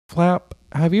Flap,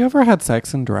 have you ever had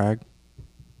sex in drag?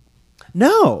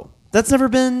 No, that's never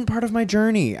been part of my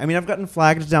journey. I mean, I've gotten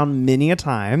flagged down many a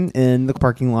time in the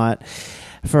parking lot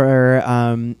for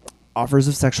offers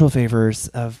of sexual favors,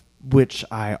 of which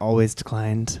I always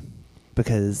declined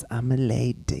because I'm a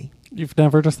lady. You've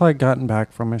never just like gotten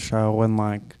back from a show and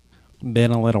like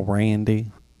been a little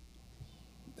randy?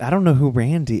 I don't know who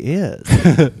Randy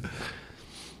is.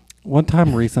 One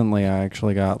time recently, I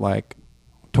actually got like,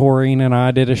 Taurine and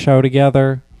I did a show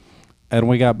together, and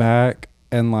we got back,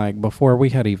 and like before we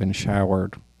had even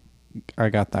showered, I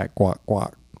got that guac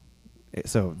guac.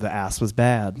 So the ass was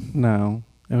bad. No,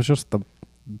 it was just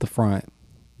the front.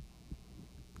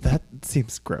 That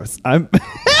seems gross. I'm.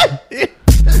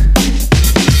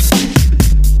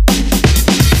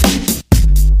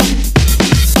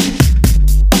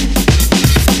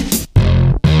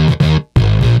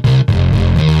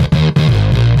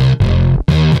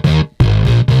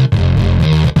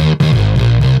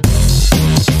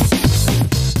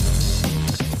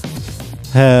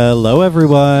 Hello,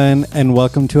 everyone, and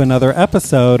welcome to another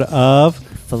episode of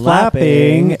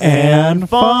Flapping and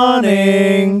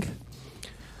Fawning.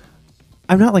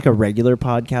 I'm not like a regular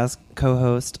podcast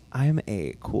co-host. I'm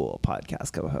a cool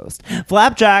podcast co-host.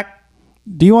 Flapjack.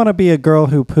 Do you want to be a girl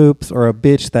who poops or a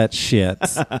bitch that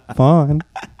shits? Fun.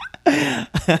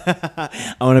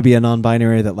 I want to be a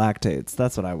non-binary that lactates.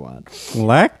 That's what I want.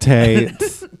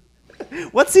 Lactates?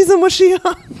 What season was she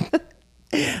on?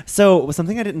 So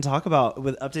something I didn't talk about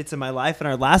with updates in my life in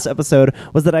our last episode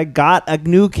was that I got a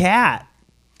new cat.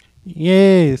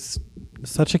 Yes.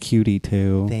 Such a cutie,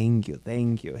 too. Thank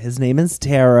you. His name is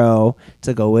Taro,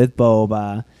 to go with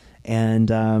Boba.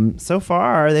 And so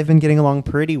far, they've been getting along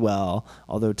pretty well,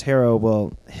 although Taro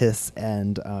will hiss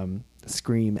and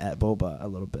scream at Boba a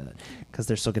little bit because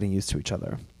they're still getting used to each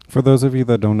other. For those of you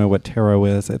that don't know what taro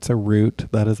is, it's a root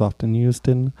that is often used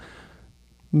in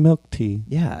milk tea.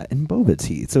 Yeah, and boba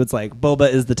tea. So it's like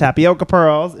Boba is the tapioca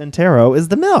pearls and Taro is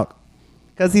the milk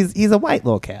because he's a white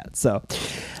little cat. So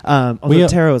although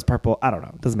Taro is purple, I don't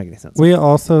know. It doesn't make any sense. We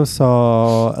also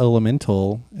saw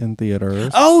Elemental in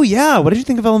theaters. Oh, yeah. What did you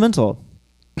think of Elemental?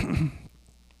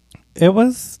 It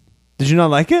was... Did you not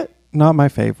like it? Not my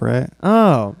favorite.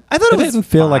 Oh. I thought it didn't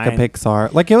feel like a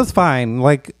Pixar. Like, it was fine.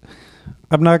 Like,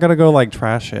 I'm not going to go, like,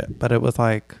 trash it. But it was,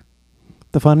 like,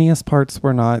 the funniest parts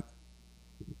were not...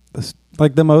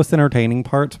 Like, the most entertaining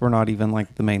parts were not even,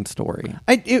 like, the main story.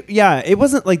 It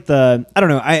wasn't, like, the... I don't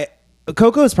know.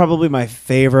 Coco is probably my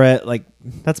favorite, like...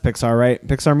 That's Pixar, right?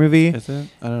 Pixar movie? Is it?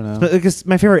 I don't know. It's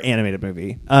my favorite animated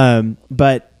movie.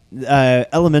 But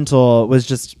Elemental was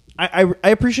just... I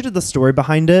appreciated the story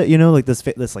behind it, you know, like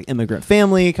this like immigrant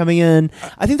family coming in.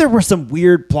 I think there were some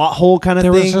weird plot hole kind of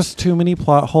things. There was just too many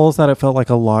plot holes that it felt like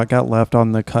a lot got left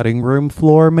on the cutting room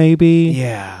floor, maybe.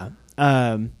 Yeah.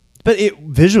 But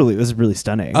visually, it was really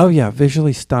stunning. Oh, yeah.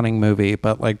 Visually stunning movie.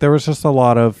 But like there was just a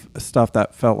lot of stuff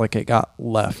that felt like it got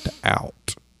left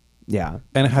out. Yeah.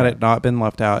 And had it not been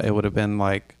left out, it would have been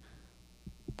like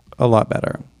a lot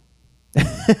better.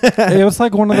 It was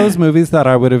like one of those movies that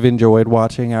I would have enjoyed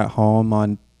watching at home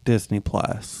on Disney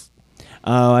Plus.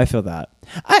 Oh, I feel that.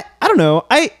 I don't know.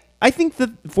 I think that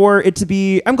for it to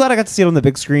be, I'm glad I got to see it on the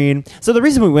big screen. So the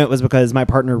reason we went was because my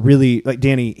partner really, like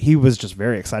Danny, he was just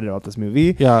very excited about this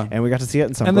movie. Yeah. And we got to see it.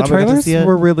 And so the trailers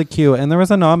were really cute. And there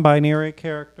was a non-binary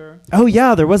character. Oh,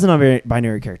 yeah. There was a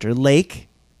non-binary character. Lake.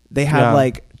 They had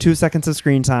like 2 seconds of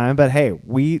screen time. But hey,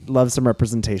 we love some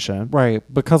representation. Right.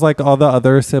 Because like all the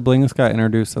other siblings got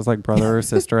introduced as like brother or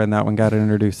sister. And that one got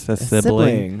introduced as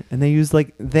sibling. And they used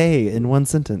like they in one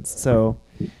sentence. So...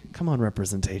 Come on,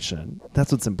 representation.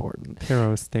 That's what's important.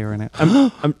 Taro's staring at.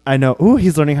 I know. Ooh,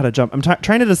 he's learning how to jump. I'm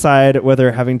trying to decide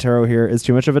whether having Taro here is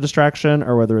too much of a distraction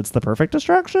or whether it's the perfect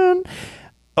distraction.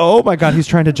 Oh my God, he's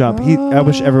trying to jump. I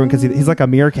wish everyone could see that. He's like a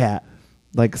meerkat,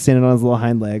 like standing on his little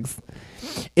hind legs.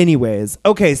 Anyways,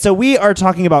 okay, so we are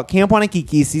talking about Camp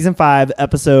Wannakiki Season 5,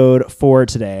 Episode 4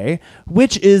 today,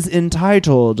 which is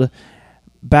entitled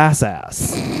Bass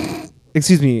Ass.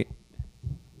 Excuse me.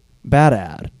 Bad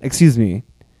ad. Excuse me.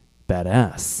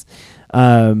 Badass.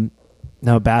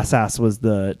 No, Bass Ass was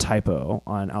the typo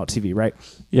on Out TV, right?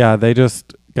 Yeah, they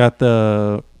just got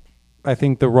I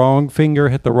think the wrong finger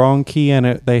hit the wrong key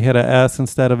and they hit a S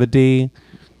instead of a D.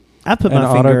 I put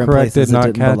my finger in places did not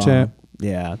it catch belong. it.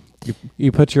 Yeah.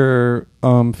 You put your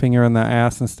finger in the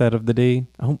ass instead of the D.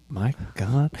 Oh my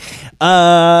God.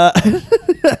 Well,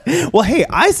 hey,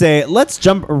 I say let's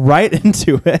jump right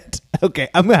into it. Okay,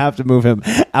 I'm gonna have to move him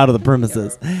out of the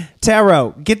premises.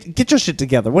 Taro, get your shit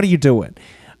together. What are you doing?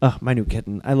 Oh, my new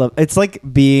kitten. I love. It's like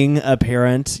being a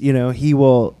parent. You know,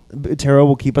 Taro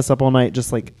will keep us up all night,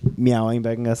 just like meowing,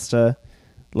 begging us to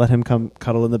let him come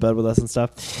cuddle in the bed with us and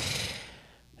stuff.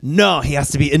 No, he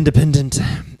has to be independent.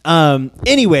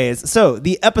 Anyways, so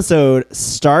the episode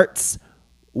starts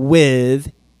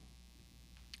with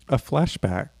A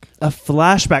flashback. a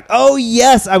flashback. Oh,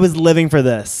 yes. I was living for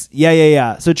this.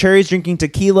 Yeah. So Cherry's drinking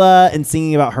tequila and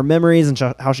singing about her memories and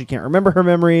how she can't remember her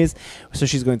memories. So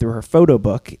she's going through her photo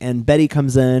book, and Betty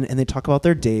comes in and they talk about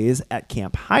their days at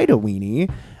Camp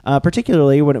Hideaweenie,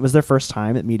 particularly when it was their first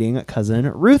time at meeting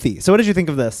cousin Ruthie. So what did you think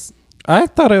of this? I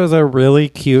thought it was a really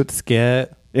cute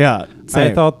skit. Yeah.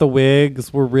 I thought the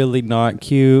wigs were really not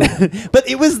cute. But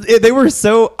they were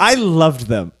so, I loved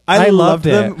them. I loved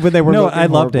them when they were I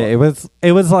loved horrible. it.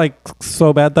 It was like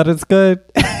so bad that it's good.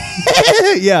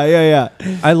 Yeah.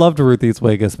 I loved Ruthie's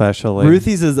wig especially.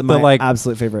 Ruthie's is my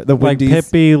absolute favorite. The like Wendy's.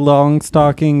 Pippi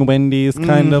Longstocking Wendy's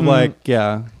kind of like,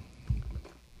 yeah.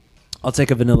 I'll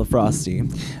take a vanilla frosty.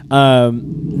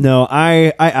 No,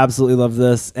 I absolutely love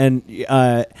this. And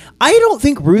I don't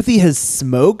think Ruthie has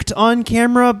smoked on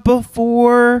camera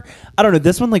before. I don't know.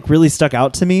 This one like really stuck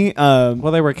out to me.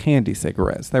 Well, they were candy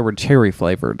cigarettes. They were cherry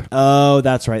flavored. Oh,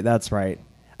 that's right.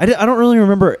 I don't really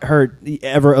remember her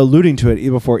ever alluding to it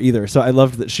before either. So I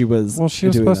loved that she was. Well, she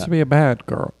was supposed to be a bad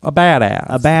girl. A badass.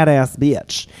 A badass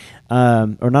bitch.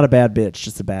 Or not a bad bitch,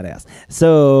 just a badass.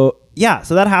 So yeah,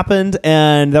 so that happened,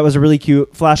 and that was a really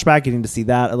cute flashback, getting to see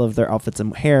that. I love their outfits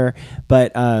and hair.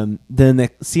 But then the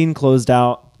scene closed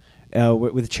out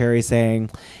with Cherry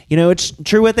saying, it's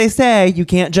true what they say. You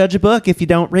can't judge a book if you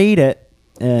don't read it.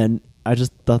 And I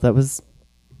just thought that was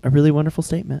a really wonderful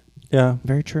statement. Yeah.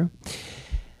 Very true.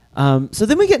 So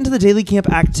then we get into the daily camp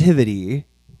activity,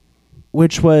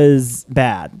 which was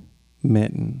bad.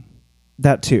 Mitten.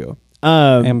 That too.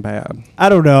 And bad. I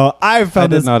don't know. I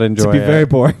found this not enjoy to be it. very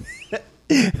boring.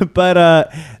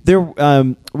 But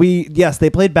they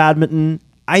played badminton.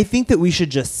 I think that we should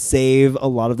just save a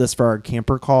lot of this for our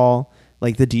camper call,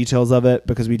 like the details of it,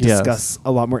 because we discuss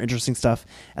a lot more interesting stuff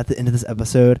at the end of this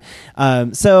episode.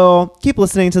 So keep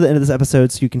listening to the end of this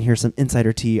episode so you can hear some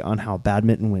insider tea on how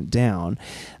badminton went down.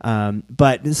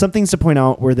 But some things to point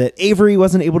out were that Avery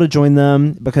wasn't able to join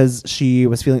them because she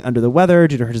was feeling under the weather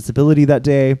due to her disability that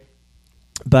day.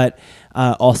 But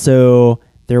also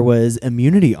there was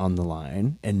immunity on the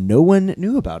line, and no one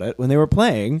knew about it when they were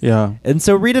playing. Yeah. And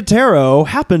so Rita Taro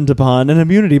happened upon an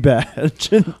immunity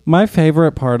badge. My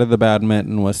favorite part of the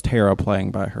badminton was Tara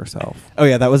playing by herself. Oh,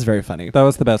 yeah, that was very funny. That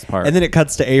was the best part. And then it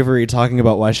cuts to Avery talking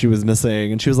about why she was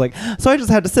missing. And she was like, so I just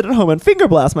had to sit at home and finger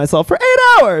blast myself for 8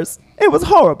 hours. It was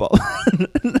horrible.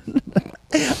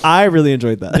 I really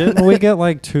enjoyed that. Didn't we get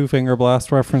like 2 finger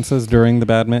blast references during the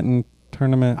badminton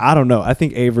tournament? I don't know. I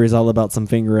think Avery's all about some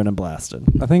fingering and blasting.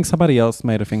 I think somebody else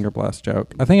made a finger blast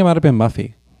joke. I think it might have been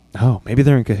Muffy. Oh, maybe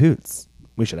they're in cahoots.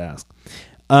 We should ask.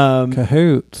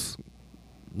 Cahoots.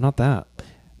 Not that.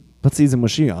 What season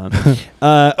was she on?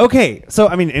 Okay. So,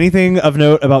 I mean, anything of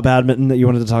note about badminton that you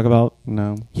wanted to talk about?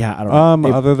 No. Yeah, I don't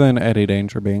know. Other than Eddie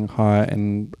Danger being hot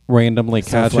and randomly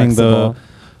So catching flexible.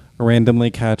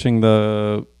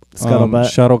 the Scuttlebutt.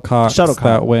 shuttlecocks Shuttlecock.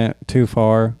 that went too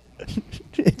far.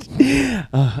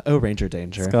 Ranger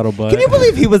Danger. Scuttlebutt. Can you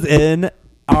believe he was in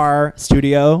our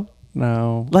studio?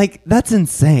 No. Like, that's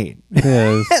insane. It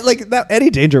is. Like, that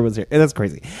Eddie Danger was here. That's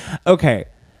crazy. Okay.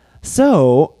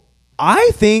 So,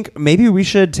 I think maybe we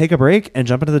should take a break and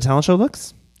jump into the talent show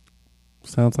looks.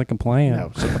 Sounds like a plan.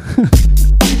 No.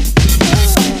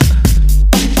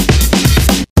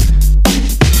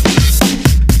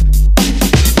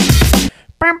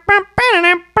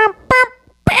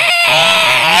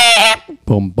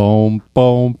 Boom boom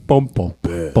boom boom boom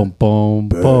boom boom boom boom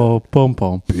boom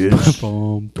boom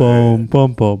boom boom boom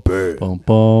boom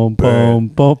boom boom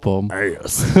boom boom.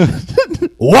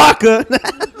 Waka.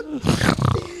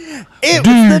 It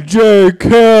was DJ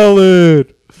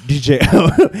Khaled. DJ.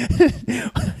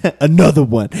 Another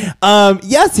one.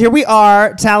 Yes, here we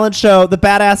are. Talent show, the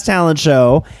badass talent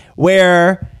show,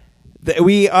 where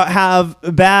we have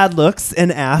bad looks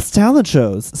and ass talent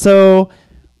shows. So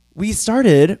we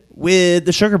started with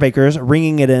the Sugar Bakers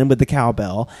ringing it in with the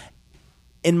cowbell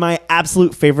in my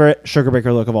absolute favorite Sugar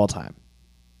Baker look of all time.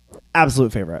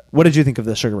 Absolute favorite. What did you think of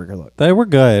the Sugar Baker look? They were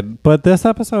good, but this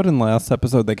episode and last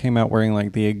episode they came out wearing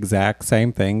like the exact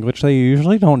same thing, which they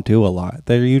usually don't do a lot.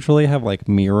 They usually have like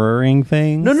mirroring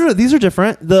things. No. These are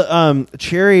different. The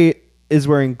Cherry is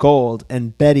wearing gold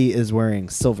and Betty is wearing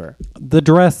silver. The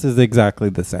dress is exactly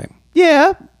the same.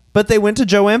 Yeah, but they went to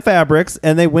Joanne Fabrics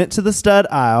and they went to the stud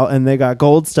aisle and they got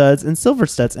gold studs and silver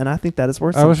studs, and I think that is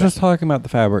worth something. I was just talking about the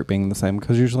fabric being the same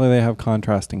because usually they have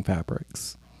contrasting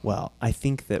fabrics. Well, I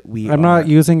think that I'm not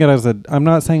using it as I'm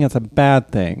not saying it's a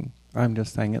bad thing. I'm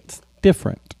just saying it's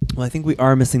different. Well, I think we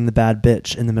are missing the bad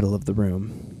bitch in the middle of the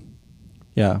room.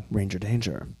 Yeah. Ranger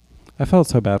Danger. I felt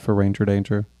so bad for Ranger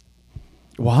Danger.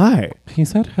 Why? He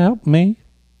said, "Help me,"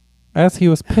 as he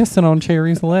was pissing on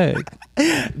Cherry's leg.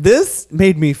 This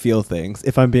made me feel things,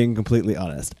 if I'm being completely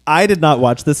honest. I did not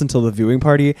watch this until the viewing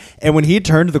party, and when he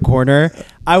turned the corner,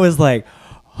 I was like,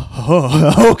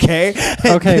 oh, okay.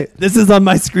 Okay. This is on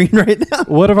my screen right now.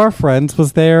 One of our friends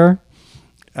was there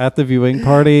at the viewing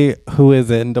party who is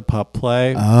into pup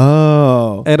play.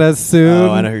 Oh. And as soon...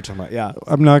 Oh, I know who you're talking about. Yeah.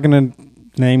 I'm not going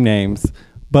to name names,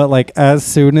 but like as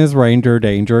soon as Ranger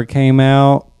Danger came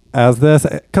out as this,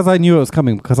 because I knew it was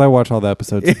coming because I watch all the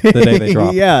episodes the day they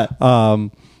drop. Yeah.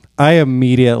 I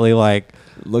immediately like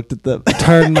looked at them,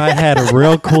 turned my head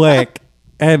real quick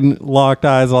and locked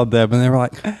eyes on them, and they were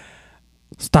like,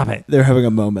 "Stop it!" They're having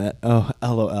a moment. Oh,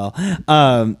 LOL.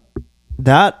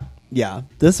 Yeah,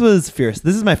 this was fierce.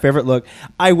 This is my favorite look.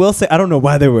 I will say, I don't know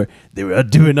why they were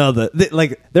doing all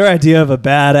like their idea of a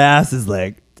badass is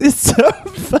like, it's so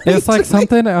funny. It's like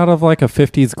something out of like a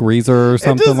 50s greaser or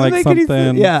something like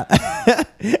something. Yeah.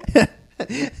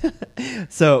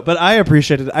 So, but I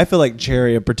appreciated it. I feel like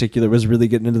Cherry in particular was really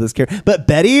getting into this character. But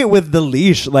Betty with the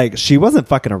leash, like she wasn't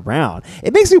fucking around.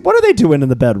 It makes me, what are they doing in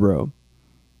the bedroom?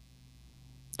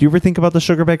 Do you ever think about the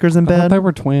sugar bakers in I thought bed? they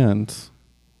were twins.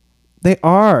 They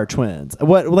are twins.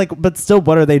 But still,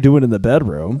 what are they doing in the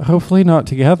bedroom? Hopefully not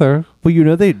together. Well, you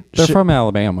know They're from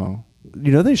Alabama.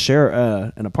 You know they share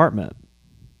an apartment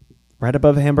right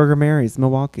above Hamburger Mary's,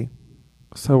 Milwaukee.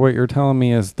 So what you're telling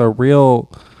me is the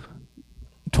real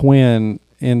twin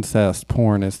incest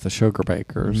porn is the sugar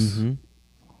bakers. Mm-hmm.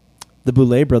 The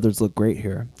Boulay brothers look great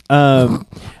here.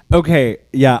 Okay,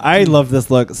 yeah, I love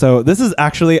this look. So this is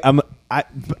actually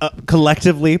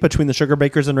collectively between the sugar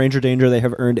bakers and Ranger Danger, they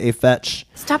have earned a fetch.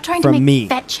 Stop trying to make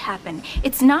fetch happen.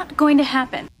 It's not going to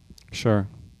happen. Sure.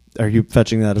 Are you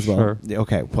fetching that as well? Sure.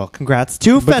 Okay. Well, congrats.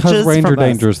 Two because fetches. Ranger from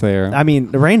Danger's us. there. I mean,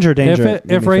 Ranger Danger.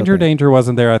 If Ranger Danger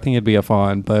wasn't there, I think it'd be a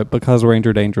fawn. But because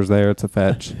Ranger Danger's there, it's a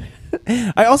fetch.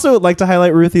 I also like to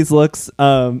highlight Ruthie's looks.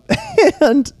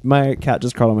 And my cat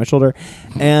just crawled on my shoulder.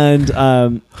 And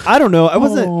I don't know. I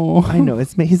wasn't. Oh. I know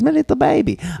he's my little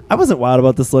baby. I wasn't wild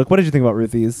about this look. What did you think about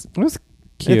Ruthie's? It was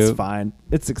cute. It's fine.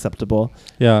 It's acceptable.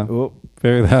 Yeah. Oh.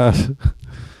 Very that.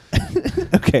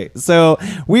 Okay, so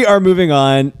we are moving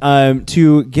on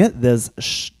to get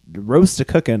this roast to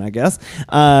cooking, I guess.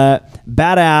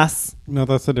 Badass. No,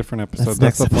 that's a different episode.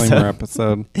 That's That's the Flamer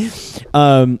episode.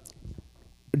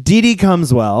 Dee Dee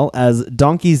Comeswell as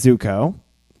Donkey Zuko.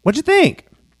 What'd you think?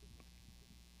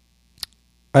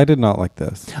 I did not like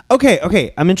this.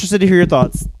 Okay. I'm interested to hear your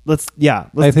thoughts. Let's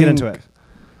get into it.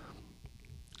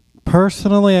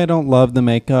 Personally, I don't love the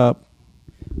makeup.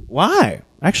 Why?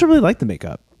 I actually really like the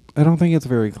makeup. I don't think it's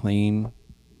very clean.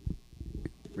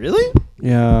 Really?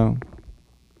 Yeah.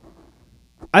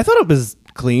 I thought it was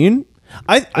clean.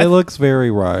 It looks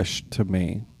very rushed to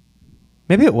me.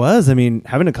 Maybe it was. I mean,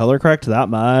 having to color correct that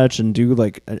much and do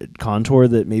like a contour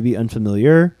that may be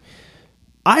unfamiliar.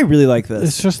 I really like this.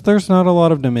 It's just there's not a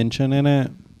lot of dimension in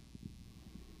it.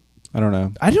 I don't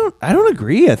know. I don't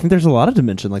agree. I think there's a lot of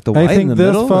dimension, like the white in the middle.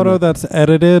 I think this photo that's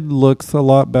edited looks a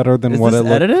lot better than what it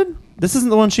looked. Edited? This isn't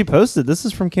the one she posted. This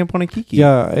is from Camp Wannakiki.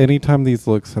 Yeah, anytime these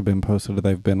looks have been posted,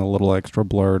 they've been a little extra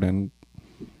blurred and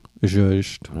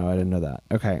zhuzhed. Oh, I didn't know that.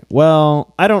 Okay.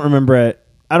 Well, I don't remember it.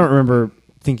 I don't remember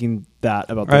thinking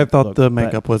that about the I thought look, the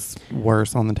makeup was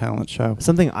worse on the talent show.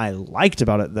 Something I liked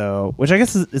about it, though, which I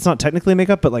guess it's not technically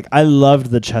makeup, but like I loved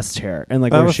the chest hair and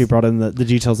like where she brought in the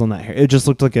details on that hair. It just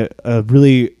looked like a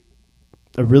really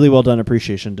well done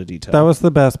appreciation to detail. That was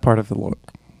the best part of the look.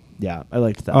 Yeah, I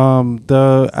liked that.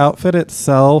 The outfit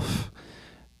itself,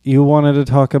 you wanted to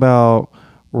talk about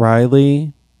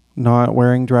Riley not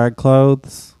wearing drag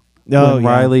clothes. Oh, when yeah.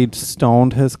 Riley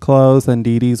stoned his clothes and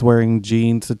Dee Dee's wearing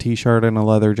jeans, a t-shirt, and a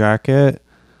leather jacket.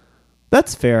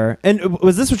 That's fair. And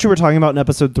was this what you were talking about in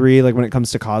episode 3, like when it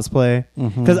comes to cosplay?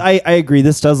 Because I agree,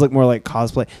 this does look more like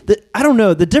cosplay. I don't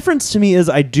know. The difference to me is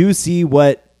I do see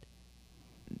what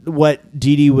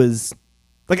Dee Dee was...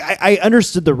 Like, I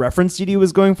understood the reference Dee Dee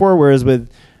was going for, whereas with...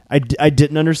 I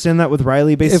didn't understand that with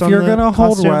Riley based on the If you're going to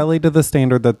hold costume. Riley to the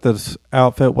standard that this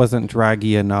outfit wasn't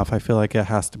draggy enough, I feel like it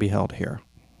has to be held here.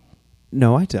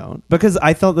 No, I don't. Because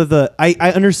I thought that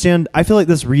I understand... I feel like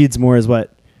this reads more as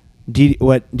what Dee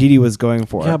Dee was going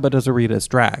for. Yeah, but does it read as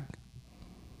drag?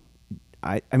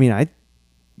 I mean,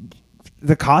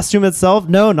 the costume itself,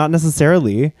 no, not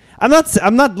necessarily.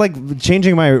 I'm not like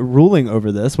changing my ruling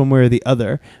over this one way or the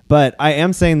other, but I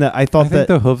am saying that I think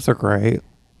the hooves are great.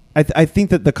 I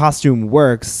think that the costume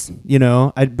works,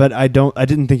 but I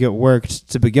didn't think it worked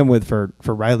to begin with for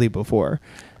Riley before.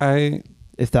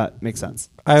 If that makes sense.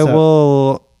 I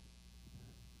will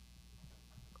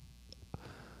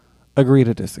agree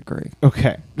to disagree.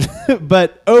 Okay.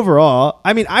 But overall,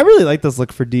 I mean, I really like this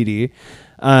look for Dee Dee.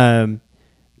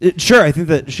 Sure, I think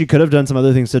that she could have done some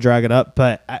other things to drag it up,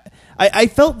 but I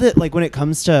felt that like when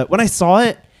I saw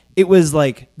it, it was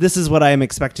like, this is what I am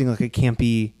expecting like a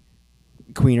campy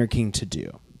queen or king to do.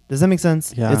 Does that make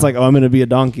sense? Yeah. It's like, oh, I'm going to be a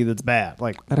donkey that's bad.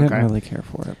 Like, I didn't really care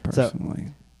for it personally.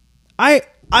 So,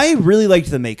 I really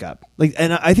liked the makeup. Like,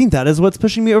 and I think that is what's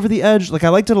pushing me over the edge. Like, I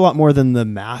liked it a lot more than the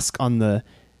mask on the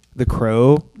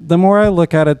crow. The more I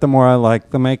look at it, the more I like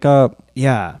the makeup.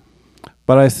 Yeah.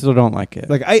 But I still don't like it.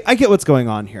 Like, I get what's going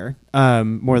on here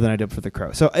more than I did for the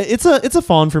crow. So it's a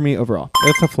fawn for me overall.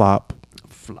 It's a flop.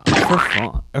 Flop for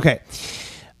fawn. Okay.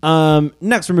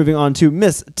 Next, we're moving on to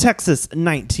Miss Texas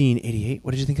 1988.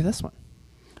 What did you think of this one?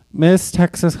 Miss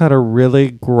Texas had a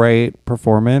really great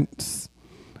performance.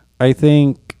 I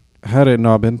think had it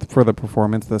not been for the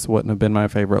performance, this wouldn't have been my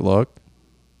favorite look.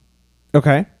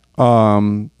 Okay.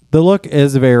 The look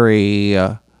is very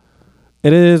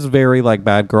like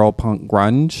bad girl punk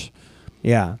grunge.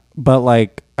 Yeah. But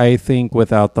like, I think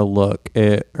without the look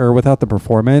without the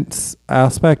performance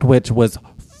aspect, which was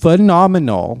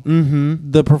phenomenal. Mm-hmm.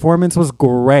 The performance was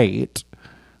great.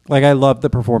 Like, I loved the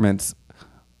performance.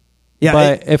 Yeah.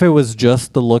 But if it was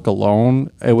just the look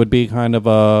alone, it would be kind of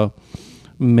a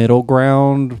middle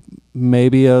ground,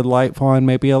 maybe a light fawn,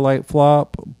 maybe a light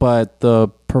flop. But the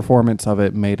performance of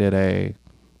it made it a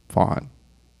fawn.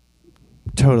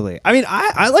 Totally. I mean,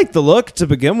 I like the look to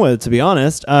begin with, to be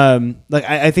honest. Like,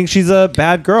 I think she's a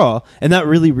bad girl, and that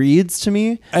really reads to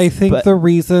me. I think the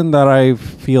reason that I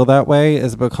feel that way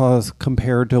is because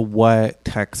compared to what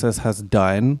Texas has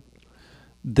done,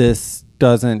 this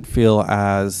doesn't feel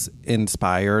as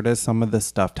inspired as some of the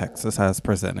stuff Texas has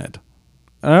presented.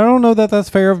 And I don't know that that's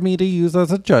fair of me to use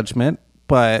as a judgment,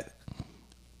 and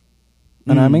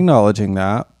I'm acknowledging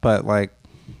that, but like,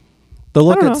 the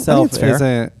look itself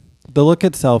isn't. The look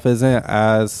itself isn't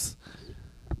as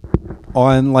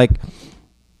on like.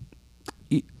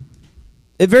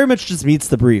 It very much just meets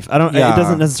the brief. It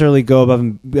doesn't necessarily go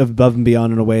above and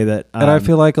beyond in a way that. And I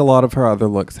feel like a lot of her other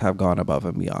looks have gone above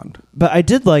and beyond. But I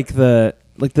did like the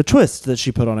twist that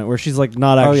she put on it, where she's like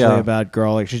not actually a bad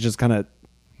girl. Like, she's just kind of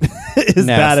is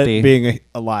bad at being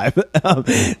alive.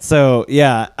 So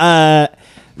yeah,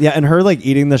 and her like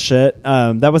eating the shit.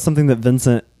 That was something that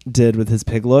Vincent did with his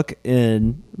pig look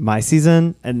in my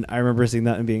season, and I remember seeing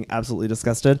that and being absolutely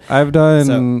disgusted. I've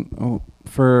done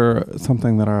for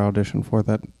something that I auditioned for,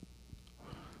 that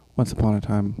once upon a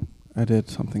time I did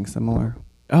something similar.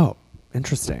 Oh,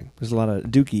 interesting. There's a lot of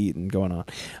dookie eating going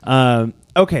on.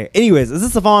 Okay, anyways, is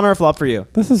this a fawn or a flop for you?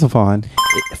 This is a fawn.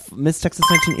 Miss Texas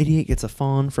 1988 gets a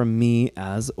fawn from me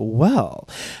as well.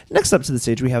 Next up to the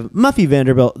stage, we have Muffy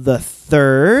Vanderbilt the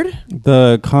third.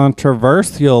 The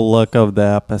controversial look of the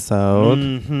episode.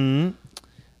 Mm-hmm.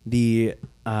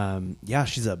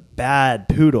 She's a bad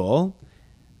poodle.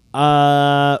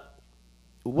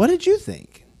 What did you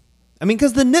think? I mean,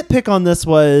 because the nitpick on this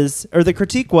the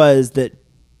critique was that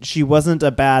she wasn't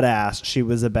a badass, she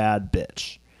was a bad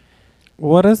bitch.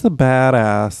 What is a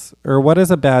badass, or what is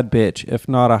a bad bitch if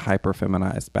not a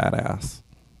hyper-feminized badass?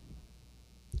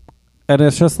 And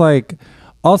it's just like,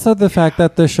 also the fact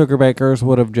that the Sugar Bakers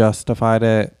would have justified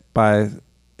it by,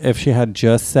 if she had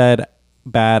just said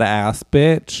badass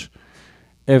bitch,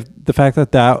 if the fact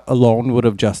that alone would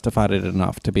have justified it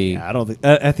enough to be. Yeah,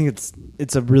 I think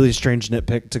it's a really strange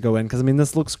nitpick to go in, because I mean,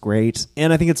 this looks great,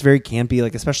 and I think it's very campy,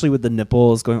 like especially with the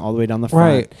nipples going all the way down the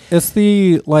front. Right. It's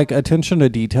the like attention to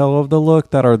detail of the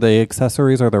look that are the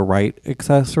accessories, are the right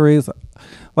accessories.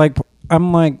 Like,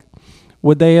 I'm like,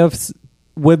 would this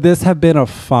have been a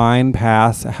fine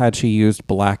pass had she used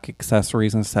black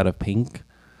accessories instead of pink?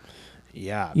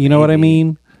 Yeah. You know what I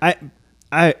mean?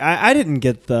 I didn't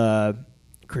get the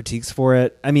critiques for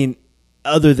it. I mean,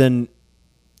 other than,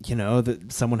 that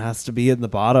someone has to be in the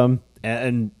bottom,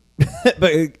 and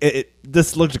but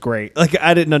this looked great. Like,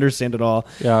 I didn't understand it all.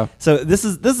 Yeah. So this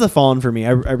is a fawn for me.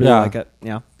 I really like it.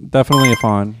 Yeah. Definitely a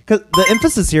fawn. Because the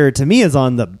emphasis here to me is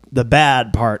on the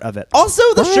bad part of it. Also,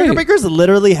 the Sugar Bakers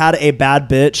literally had a bad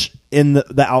bitch in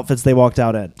the outfits they walked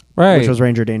out in. Right. Which was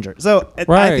Ranger Danger. So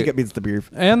I think it meets the brief.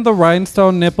 And the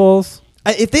rhinestone nipples.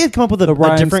 If they had come up with a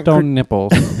different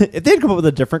nipples, if they had come up with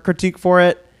a different critique for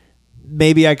it,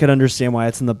 maybe I could understand why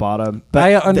it's in the bottom. But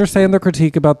I understand the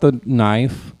critique about the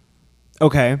knife.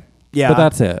 Okay, yeah, but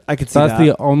that's it. I could see that's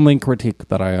the only critique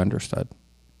that I understood.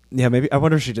 Yeah, maybe. I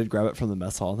wonder if she did grab it from the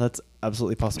mess hall. That's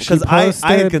absolutely possible. She Because I had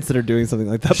posted- considered doing something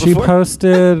like that She before.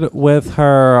 posted with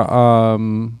her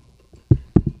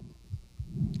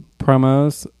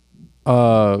promos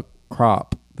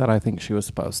crop that I think she was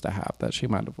supposed to have that she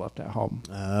might have left at home.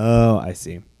 Oh, I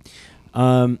see.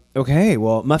 Okay,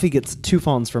 well, Muffy gets 2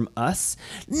 fawns from us.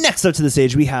 Next up to the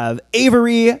stage, we have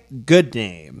Avery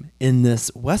Goodname in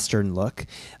this Western look,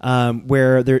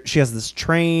 where she has this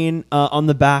train on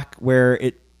the back where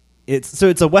it's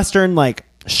a Western like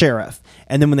sheriff,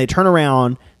 and then when they turn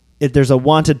around, there's a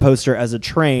wanted poster as a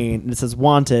train, and it says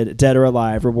 "Wanted, dead or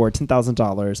alive, reward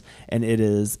 $10,000," and it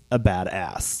is a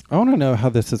badass. I want to know how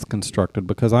this is constructed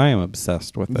because I am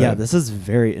obsessed with it. Yeah, this is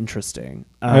very interesting.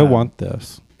 I want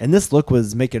this. And this look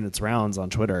was making its rounds on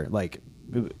Twitter. Like,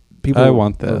 people I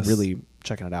want were this. really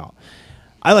checking it out.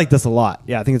 I like this a lot.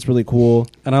 Yeah, I think it's really cool.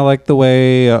 And I like the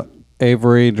way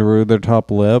Avery drew their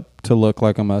top lip to look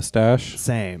like a mustache.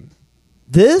 Same.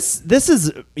 This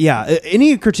is, yeah,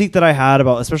 any critique that I had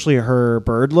about especially her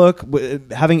bird look,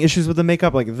 having issues with the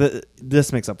makeup, like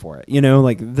this makes up for it. You know,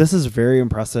 like this is very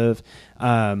impressive.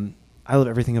 I love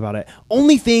everything about it.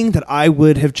 Only thing that I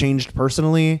would have changed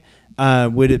personally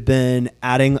would have been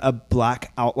adding a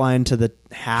black outline to the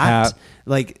hat.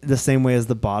 Like the same way as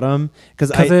the bottom,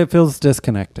 because it feels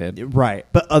disconnected, right?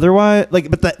 But otherwise,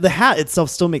 but the hat itself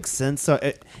still makes sense. So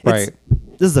right,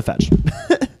 this is a fetch.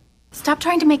 Stop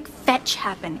trying to make fetch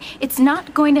happen. It's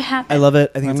not going to happen. I love it.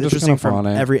 I think I'm it's just interesting gonna from fawn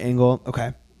it. every angle.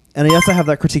 Okay, and yes, I have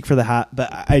that critique for the hat, but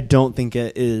I don't think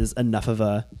it is enough of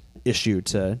a issue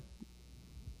to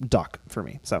dock for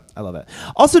me. So I love it.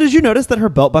 Also, did you notice that her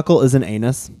belt buckle is an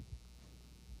anus?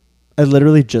 I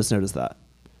literally just noticed that.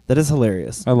 That is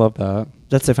hilarious. I love that.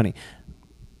 That's so funny.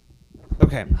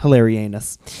 Okay,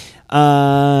 hilarious.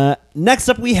 Next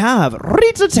up, we have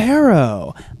Rita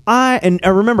Taro.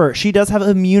 Remember, she does have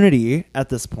immunity at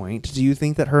this point. Do you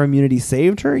think that her immunity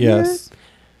saved her? Yes. Here?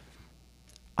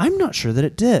 I'm not sure that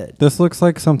it did. This looks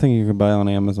like something you could buy on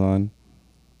Amazon.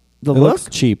 The It look? looks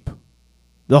cheap.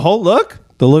 The whole look?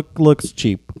 The look looks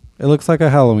cheap. It looks like a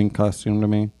Halloween costume to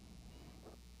me.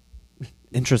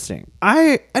 Interesting.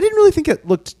 I didn't really think it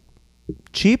looked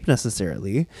cheap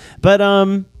necessarily, but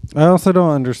I also don't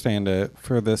understand it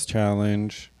for this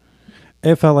challenge.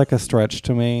 It felt like a stretch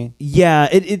to me. yeah,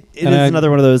 it is another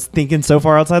one of those thinking so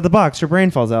far outside the box your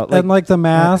brain falls out. And like the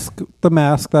mask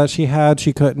that she had,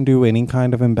 she couldn't do any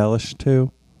kind of embellish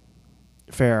to.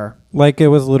 Fair. Like it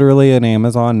was literally an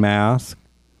Amazon mask.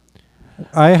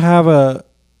 I have a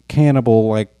cannibal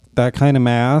like that kind of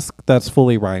mask that's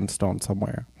fully rhinestone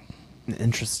somewhere.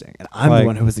 Interesting. And I'm the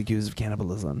one who was accused of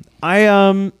cannibalism.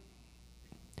 I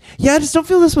just don't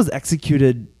feel this was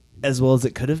executed as well as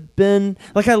it could have been.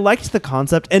 Like, I liked the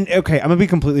concept. And okay, I'm gonna be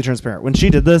completely transparent. When she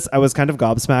did this, I was kind of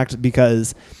gobsmacked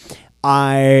because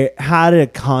I had a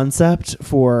concept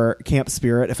for Camp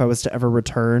Spirit if I was to ever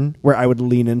return, where I would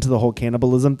lean into the whole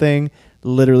cannibalism thing,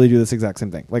 literally do this exact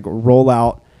same thing. Like roll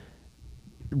out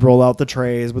the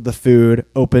trays with the food,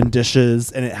 open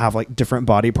dishes, and it have like different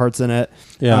body parts in it.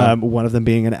 Yeah. One of them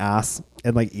being an ass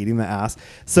and like eating the ass.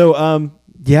 So,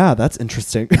 yeah, that's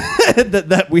interesting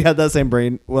that we had that same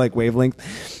brain like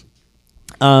wavelength.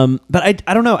 But I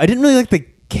don't know. I didn't really like the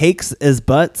cakes as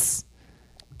butts.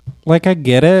 Like I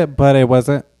get it, but it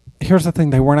wasn't. Here's the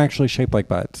thing: they weren't actually shaped like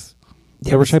butts.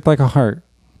 They were shaped like a heart.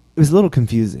 It was a little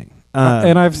confusing.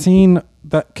 And I've seen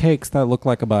that cakes that look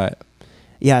like a butt.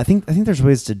 Yeah, I think there's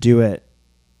ways to do it.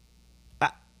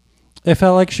 It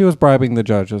felt like she was bribing the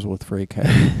judges with free cake.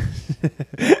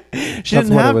 She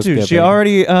didn't have to. She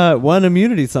already won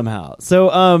immunity somehow. So,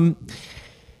 all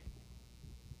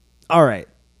right.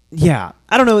 Yeah.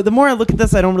 I don't know. The more I look at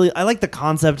this, I like the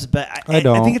concept, but I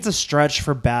think it's a stretch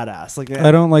for badass. Like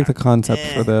I don't like the concept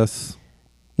for this.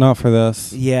 Not for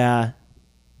this. Yeah.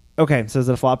 Okay. So is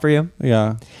it a flop for you?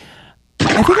 Yeah.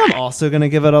 I think I'm also going to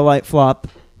give it a light flop.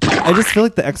 I just feel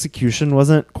like the execution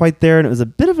wasn't quite there, and it was a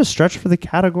bit of a stretch for the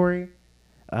category.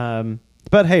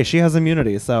 But hey, she has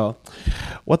immunity, so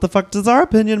what the fuck does our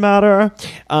opinion matter?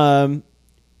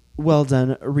 Well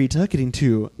done, Rita, getting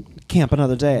to camp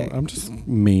another day. I'm just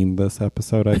mean this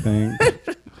episode, I think.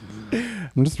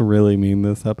 I'm just really mean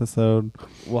this episode.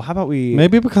 Well, how about we...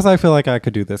 Maybe because I feel like I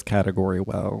could do this category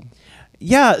well.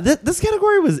 Yeah, this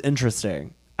category was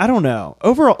interesting. I don't know.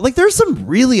 Overall, like there's some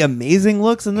really amazing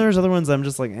looks, and there's other ones I'm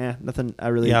just like, nothing I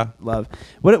really love.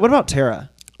 What about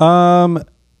Tara?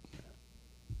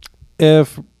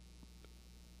 If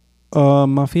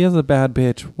Muffy is a bad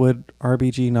bitch, would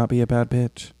RBG not be a bad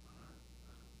bitch?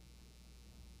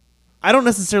 I don't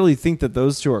necessarily think that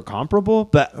those two are comparable,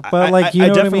 but like, you I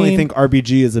know what I definitely mean? think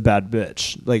RBG is a bad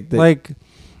bitch. Like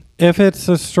If it's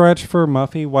a stretch for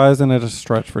Muffy, why isn't it a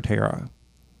stretch for Tara?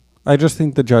 I just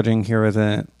think the judging here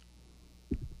isn't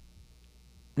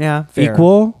fair.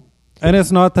 equal. And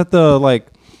it's not that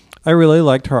I really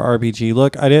liked her RBG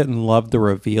look. I didn't love the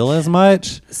reveal as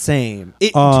much. Same.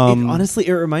 It honestly,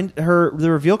 the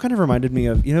reveal kind of reminded me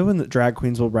of, when the drag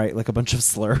queens will write like a bunch of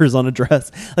slurs on a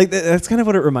dress. Like that's kind of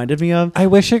what it reminded me of. I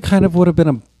wish it kind of would have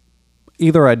been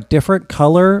either a different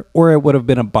color or it would have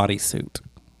been a bodysuit.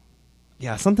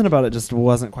 Yeah, something about it just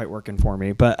wasn't quite working for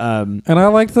me. But and I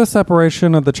liked the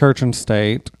separation of the church and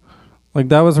state. Like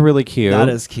that was really cute. That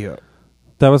is cute.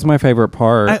 That was my favorite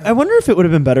part. I wonder if it would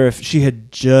have been better if she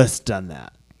had just done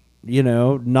that,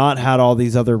 not had all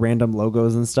these other random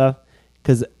logos and stuff,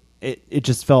 because it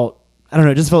just felt, I don't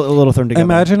know, it just felt a little thrown together.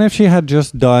 Imagine if she had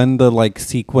just done the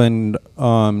sequined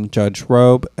judge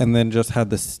robe and then just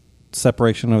had this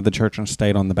separation of the church and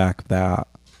state on the back of that.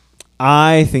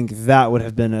 I think that would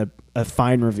have been a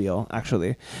fine reveal,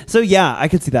 actually. So yeah, I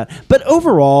could see that. But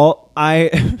overall,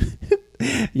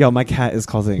 Yo, my cat is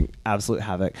causing absolute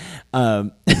havoc.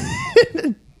 Fawn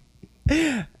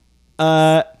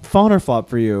or flop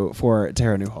for you for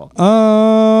Tara Newhall?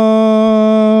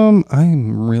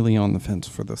 I'm really on the fence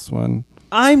for this one.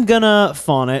 I'm gonna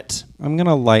fawn it. I'm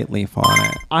gonna lightly fawn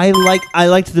it. I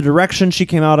liked the direction she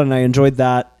came out, and I enjoyed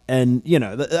that. And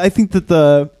I think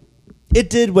that it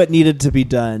did what needed to be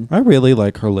done. I really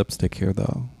like her lipstick here,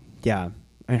 though. Yeah,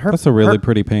 that's a really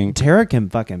pretty pink. Tara can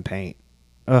fucking paint.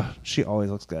 Ugh, she always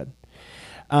looks good.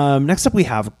 Next up, we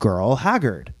have Girl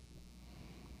Haggard.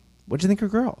 What'd you think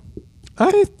of Girl?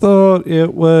 I thought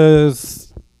it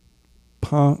was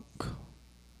punk.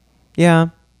 Yeah.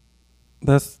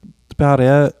 That's about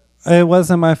it. It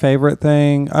wasn't my favorite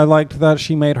thing. I liked that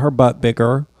she made her butt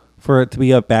bigger for it to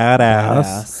be a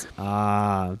badass.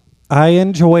 I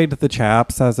enjoyed the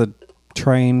chaps as a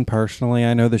train personally.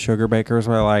 I know the sugar bakers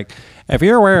were like, if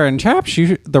you're wearing chaps,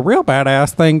 the real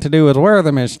badass thing to do is wear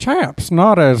them as chaps,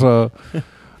 not as a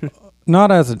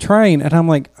train. And I'm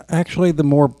like, actually, the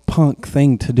more punk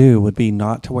thing to do would be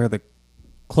not to wear the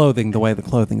clothing the way the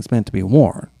clothing's meant to be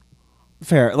worn.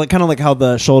 Fair, kind of like how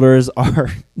the shoulders are,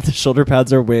 the shoulder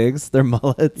pads are wigs, they're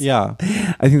mullets. Yeah,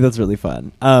 I think that's really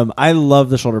fun. I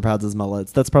love the shoulder pads as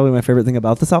mullets. That's probably my favorite thing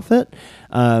about this outfit.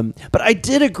 But I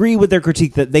did agree with their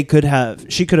critique that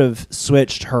she could have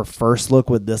switched her first look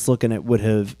with this look, and it would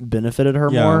have benefited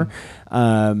her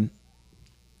more.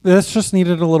 This just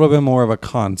needed a little bit more of a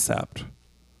concept.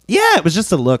 Yeah, it was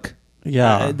just a look.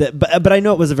 Yeah, but I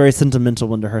know it was a very sentimental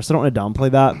one to her, so I don't want to downplay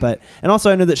that. And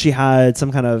also I know that she had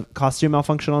some kind of costume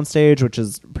malfunction on stage, which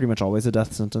is pretty much always a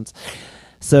death sentence.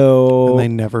 So and they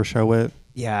never show it.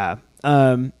 Yeah.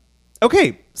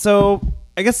 Okay, so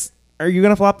I guess, are you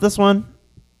gonna flop this one?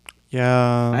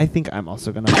 Yeah, I think I'm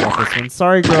also gonna flop this one.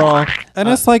 Sorry, girl. And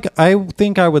it's I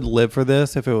think I would live for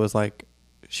this if it was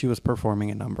she was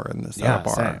performing a number in this at a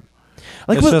bar. Same.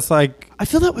 It's just I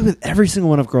feel that way with every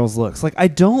single one of Girl's looks. I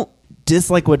don't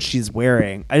dislike what she's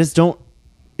wearing. I just don't.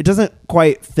 It doesn't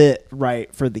quite fit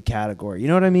right for the category. You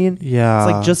know what I mean?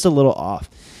 Yeah. It's just a little off.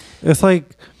 It's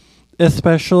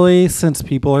especially since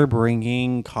people are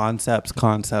bringing concepts.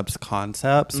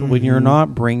 Mm-hmm. When you're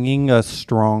not bringing a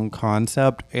strong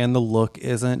concept and the look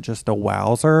isn't just a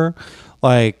wowzer,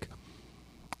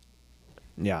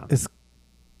 yeah, it's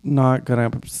not gonna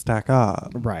stack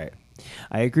up. Right.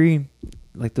 I agree.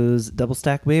 Like those double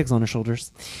stack wigs on her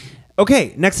shoulders.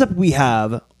 Okay, next up we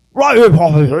have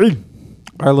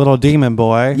Our little demon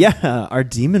boy. Yeah, our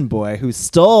demon boy who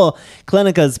stole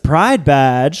Klinica's pride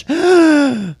badge.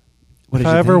 If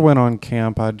I ever went on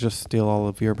camp, I'd just steal all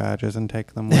of your badges and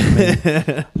take them with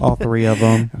me. All 3 of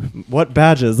them. What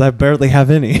badges? I barely have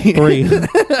any. 3.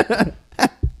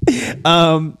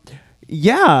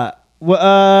 Yeah.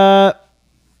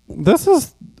 This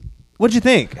is... What'd you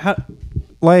think?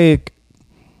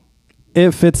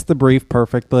 It fits the brief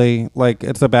perfectly.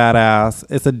 It's a badass.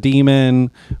 It's a demon,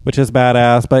 which is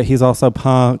badass, but he's also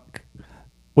punk,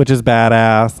 which is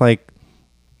badass.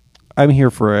 I'm here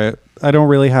for it. I don't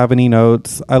really have any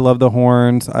notes. I love the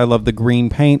horns. I love the green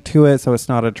paint to it, so it's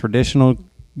not a traditional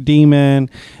demon.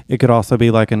 It could also be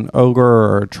an ogre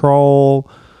or a troll.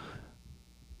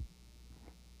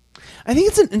 I think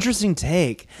it's an interesting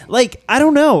take. I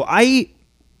don't know.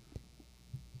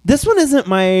 This one isn't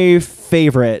my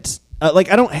favorite. I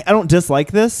don't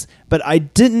dislike this, but I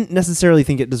didn't necessarily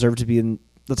think it deserved to be in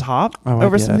the top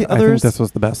over some of the others. I think this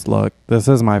was the best look. This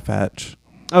is my fetch.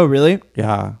 Oh, really?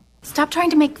 Yeah. Stop trying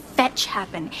to make fetch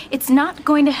happen. It's not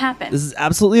going to happen. This is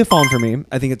absolutely a fawn for me.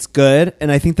 I think it's good,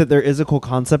 and I think that there is a cool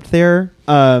concept there.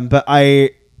 But I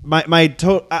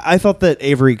thought that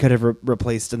Avery could have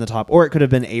replaced in the top, or it could have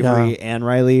been Avery and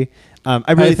Riley.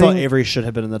 I really thought think- Avery should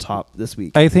have been in the top this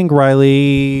week. I think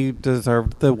Riley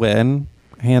deserved the win,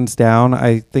 hands down.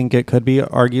 I think it could be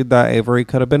argued that Avery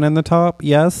could have been in the top,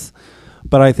 yes.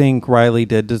 But I think Riley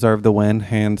did deserve the win,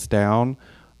 hands down.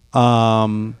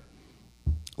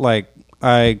 Like,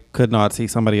 I could not see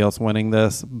somebody else winning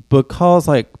this because,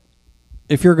 like,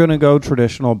 if you're going to go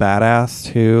traditional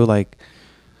badass too, like,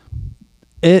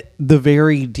 the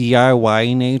very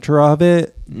DIY nature of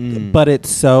it, but it's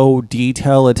so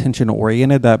detail attention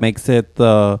oriented that makes it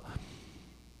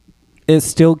it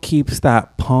still keeps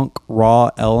that punk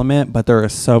raw element, but there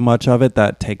is so much of it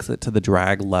that takes it to the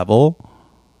drag level.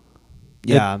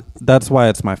 Yeah, that's why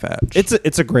it's my fetch.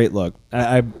 It's a great look.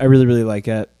 I really, really like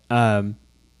it.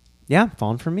 Yeah,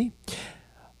 falling for me.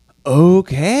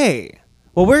 Okay.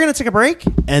 Well, we're going to take a break,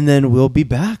 and then we'll be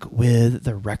back with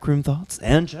the Rec Room thoughts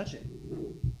and judging.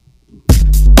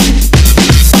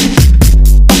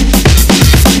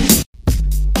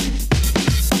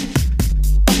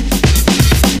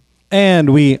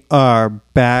 And we are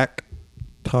back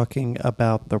talking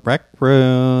about the Rec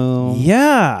Room.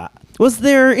 Yeah. Was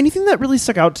there anything that really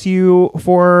stuck out to you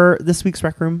for this week's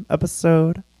Rec Room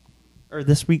episode? Or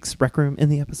this week's Rec Room in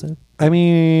the episode? I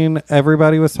mean,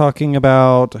 everybody was talking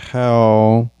about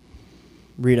how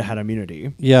Rita had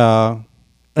immunity. Yeah.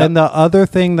 And the other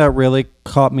thing that really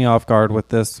caught me off guard with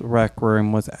this Rec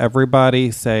Room was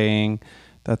everybody saying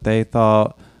that they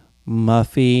thought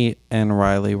Muffy and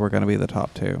Riley were going to be the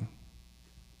top two.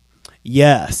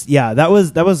 Yes. Yeah, that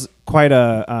was quite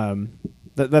a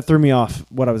that threw me off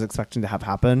what I was expecting to have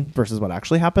happen versus what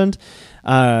actually happened.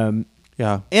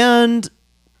 Yeah. And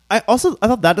I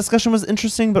thought that discussion was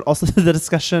interesting, but also the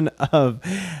discussion of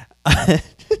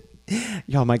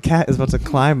y'all, my cat is about to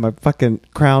climb my fucking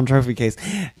crown trophy case.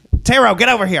 Taro, get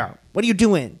over here. What are you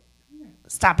doing?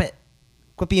 Stop it.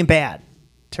 Quit being bad.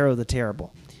 Taro the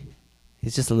Terrible.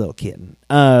 He's just a little kitten.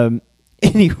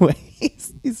 Anyway,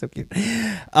 he's so cute.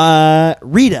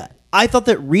 Rita. I thought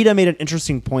that Rita made an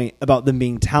interesting point about them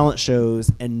being talent shows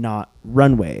and not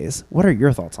runways. What are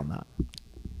your thoughts on that?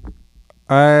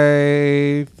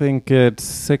 I think it's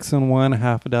 6 in one,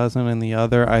 half a dozen in the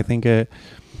other. I think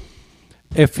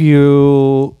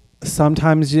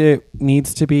sometimes it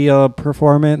needs to be a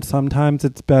performance. Sometimes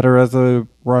it's better as a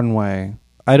runway.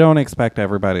 I don't expect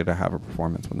everybody to have a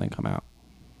performance when they come out.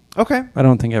 Okay. I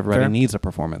don't think everybody Fair. needs a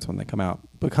performance when they come out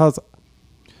because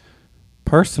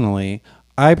personally,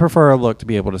 I prefer a look to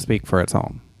be able to speak for its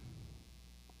own.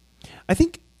 I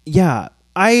think, yeah,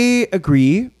 I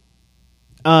agree.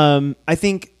 I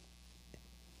think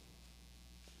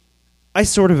I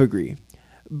sort of agree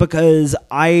because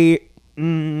how do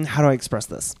I express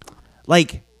this?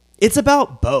 Like, it's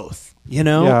about both, you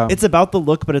know? Yeah. It's about the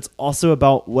look, but it's also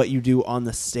about what you do on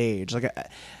the stage. Like,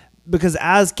 because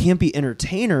as campy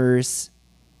entertainers,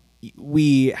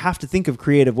 we have to think of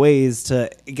creative ways to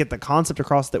get the concept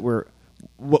across that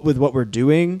with what we're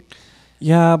doing.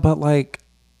 Yeah, but like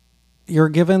you're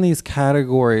given these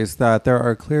categories that there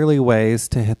are clearly ways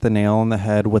to hit the nail on the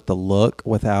head with the look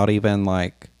without even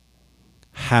like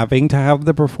having to have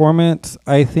the performance.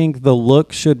 I think the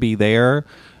look should be there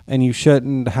and you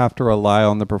shouldn't have to rely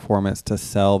on the performance to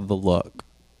sell the look.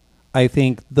 I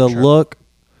think the look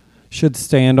should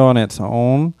stand on its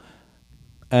own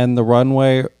and the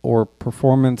runway or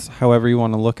performance, however you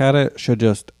want to look at it, should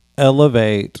just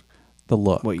elevate the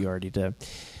look. What you already did.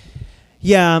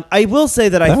 Yeah, I will say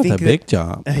that I think a big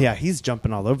jump. Yeah, he's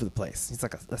jumping all over the place. He's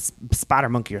like a spider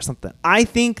monkey or something. I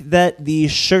think that the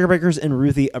Sugarbakers and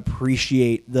Ruthie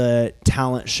appreciate the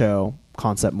talent show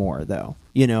concept more, though.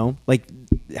 You know, like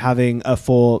having a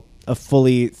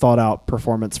fully thought out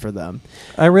performance for them.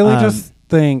 I really just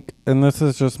think, and this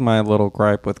is just my little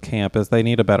gripe with camp, is they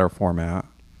need a better format.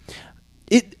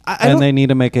 They need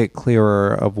to make it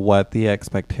clearer of what the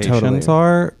expectations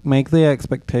are. Make the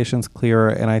expectations clearer,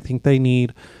 and I think they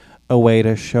need a way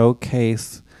to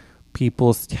showcase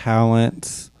people's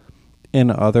talents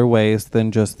in other ways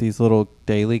than just these little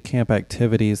daily camp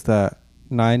activities that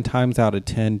 9 times out of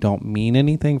 10 don't mean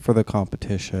anything for the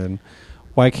competition.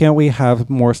 Why can't we have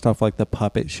more stuff like the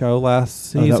puppet show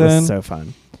last season? That was so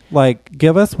fun. Like,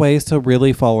 give us ways to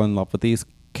really fall in love with these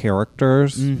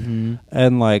characters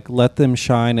and like let them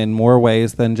shine in more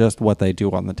ways than just what they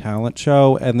do on the talent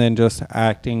show and then just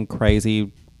acting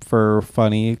crazy for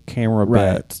funny camera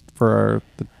bits for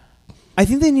the I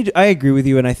think they need I agree with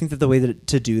you, and I think that the way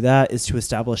to do that is to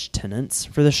establish tenets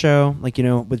for the show, like, you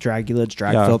know, with Dragula, it's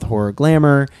drag filth, horror,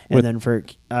 glamour, and then for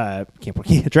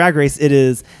Drag Race it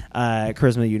is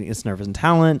charisma, uniqueness, nerves, and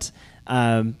talent,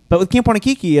 but with Camp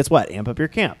Wannakiki it's what? Amp up your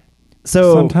camp.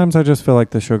 So sometimes I just feel like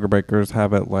the Sugarbakers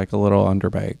have it like a little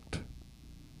underbaked.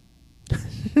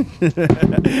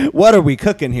 What are we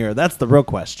cooking here? That's the real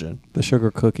question. The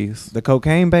sugar cookies. The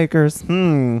cocaine bakers.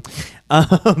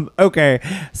 Okay,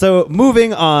 so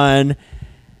moving on.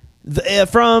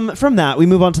 From that, we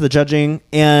move on to the judging,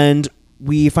 and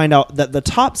we find out that the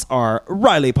tops are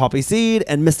Riley Poppy Seed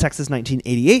and Miss Texas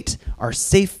 1988 are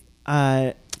safe.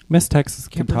 Miss Texas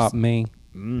can Campers. top me.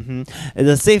 Mm-hmm.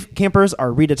 The safe campers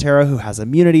are Rita Tara, who has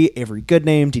immunity, Avery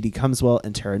Goodname, Dee Dee Cumswell,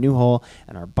 and Tara Newhall.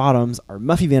 And our bottoms are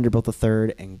Muffy Vanderbilt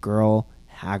III and Girl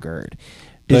Haggard.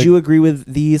 Did you agree with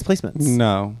these placements?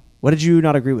 No. What did you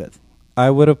not agree with? I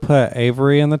would have put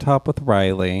Avery in the top with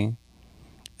Riley.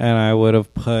 And I would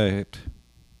have put...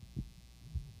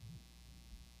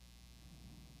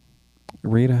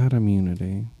 Rita had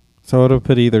immunity. So I would have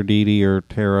put either Dee Dee or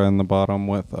Tara in the bottom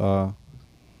with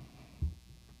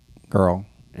Girl.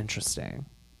 Interesting.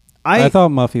 I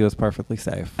thought Muffy was perfectly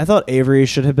safe. I thought Avery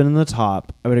should have been in the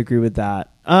top. I would agree with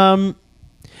that. I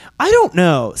don't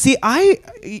know. See, I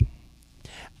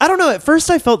don't know. At first,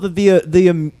 I felt that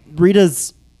the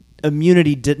Rita's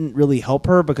immunity didn't really help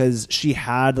her because she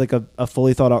had like a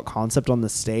fully thought out concept on the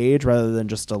stage rather than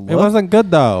just a look. It wasn't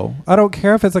good though. I don't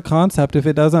care if it's a concept. If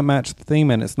it doesn't match the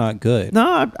theme, and it's not good.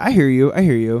 No, I hear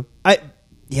you.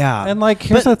 Yeah. And like,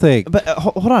 here's the thing. But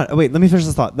hold on. Wait, let me finish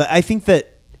this thought. I think that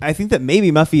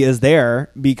maybe Muffy is there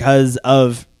because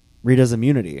of Rita's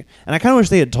immunity, and I kind of wish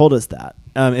they had told us that.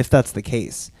 If that's the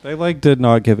case, They like did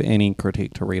not give any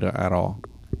critique to Rita at all.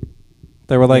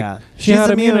 They were like, she she's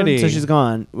had immune, immunity, so she's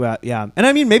gone. Well, yeah, and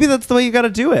I mean, maybe that's the way you got to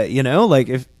do it. You know, like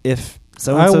if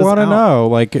so. I want to know,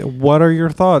 like, what are your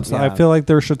thoughts? Yeah. I feel like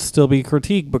there should still be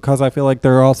critique because I feel like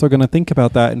they're also going to think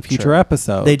about that in future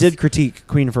episodes. They did critique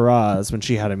Queen Faraz when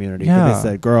she had immunity. Yeah. They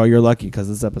said, "Girl, you're lucky because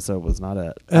this episode was not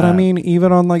it." And I mean,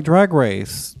 even on like Drag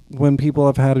Race, when people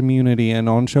have had immunity and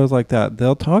on shows like that,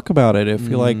 they'll talk about it. If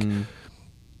you like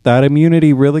that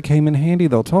immunity really came in handy,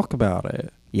 they'll talk about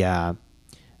it. Yeah.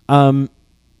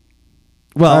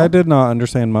 Well, I did not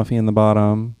understand Muffy in the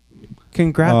bottom.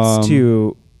 Congrats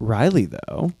to Riley,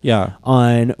 though. Yeah.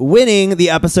 On winning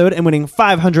the episode and winning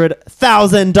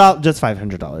 $500,000. Just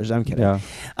 $500. I'm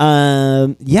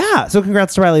kidding. Yeah. So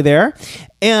congrats to Riley there.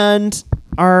 And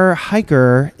our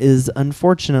hiker is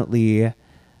unfortunately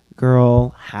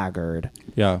Girl Haggard.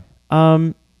 Yeah.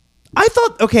 I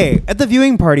thought, okay, at the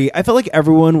viewing party, I felt like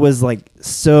everyone was like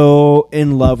so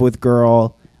in love with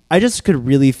Girl. I just could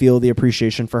really feel the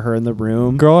appreciation for her in the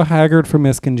room. Girl Haggard for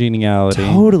Miss Congeniality.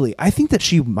 Totally. I think that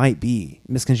she might be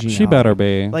Miss Congeniality. She better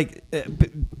be. Like,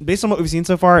 based on what we've seen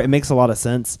so far, it makes a lot of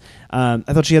sense. I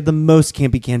thought she had the most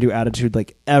campy can-do attitude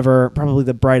like ever. Probably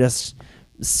the brightest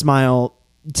smile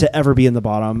to ever be in the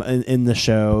bottom in the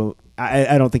show.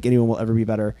 I don't think anyone will ever be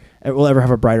better. Will ever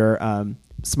have a brighter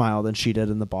smile than she did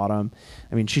in the bottom.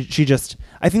 I mean, she just...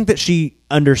 I think that she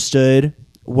understood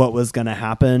what was going to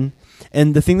happen.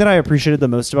 And the thing that I appreciated the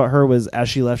most about her was as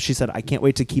she left, she said, "I can't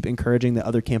wait to keep encouraging the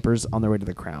other campers on their way to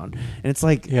the crown." And it's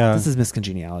like, this is Miss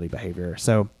Congeniality behavior.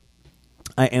 So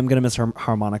I am going to miss her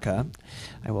harmonica,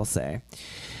 I will say.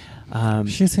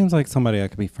 She seems like somebody I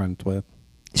could be friends with.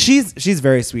 She's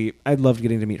very sweet. I loved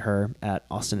getting to meet her at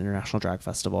Austin International Drag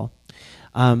Festival.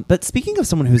 But speaking of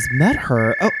someone who's met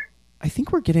her, I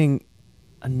think we're getting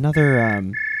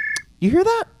another... you hear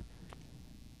that?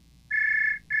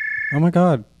 Oh my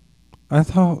God. I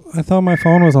thought my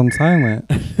phone was on silent.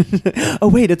 Oh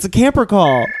wait, it's a camper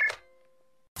call.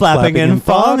 Flapping and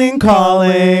fawning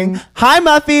calling. Hi,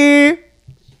 Muffy.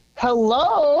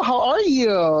 Hello, how are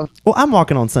you? Well, I'm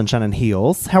walking on sunshine and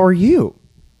heels. How are you?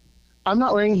 I'm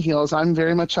not wearing heels. I'm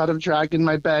very much out of drag in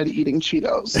my bed eating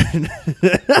Cheetos.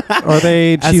 Are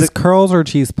they cheese curls or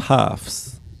cheese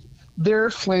puffs? They're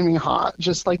flaming hot,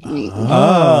 just like me.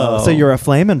 Oh, so you're a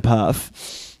flamin'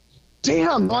 puff.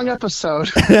 Damn, long episode.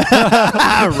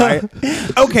 Right.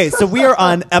 Okay, so we are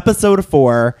on episode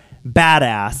 4,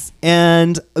 Badass.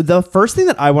 And the first thing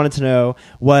that I wanted to know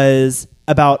was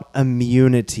about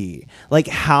immunity. Like,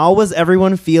 how was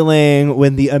everyone feeling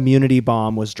when the immunity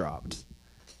bomb was dropped?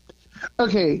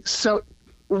 Okay, so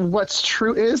what's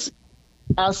true is,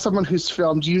 as someone who's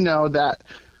filmed, you know that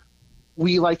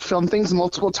we like film things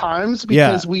multiple times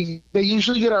because they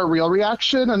usually get our real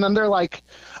reaction and then they're like,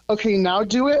 okay, now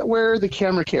do it where the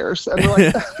camera cares. And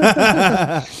we're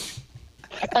like,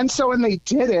 and so when they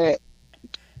did it,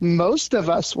 most of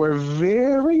us were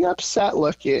very upset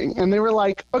looking and they were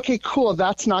like, okay, cool,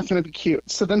 that's not going to be cute.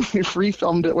 So then we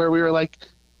refilmed it where we were like,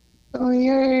 oh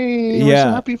yay, we're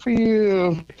so happy for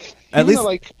you. At least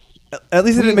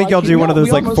it didn't make y'all do one of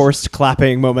those like forced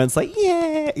clapping moments, like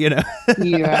yeah, you know.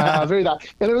 Yeah, very that.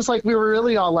 And it was like we were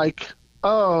really all like,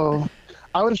 oh,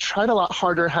 I would have tried a lot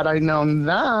harder had I known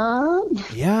that.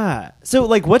 Yeah. So,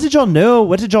 like, what did y'all know?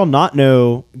 What did y'all not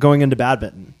know going into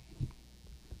badminton?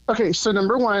 Okay, so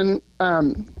number one,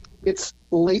 it's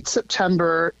late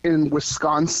September in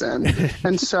Wisconsin.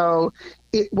 And so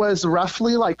it was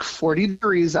roughly like 40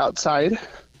 degrees outside.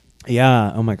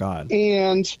 Yeah. Oh, my God.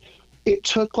 And it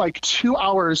took like 2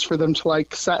 hours for them to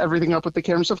like set everything up with the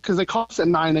camera stuff because they call us at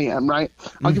 9 a.m., right?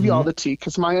 I'll give you all the tea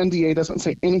because my NDA doesn't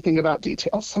say anything about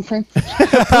details, okay?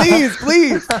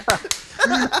 Please.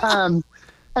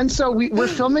 And so we're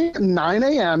filming at 9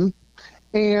 a.m.,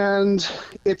 and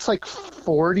it's like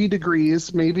 40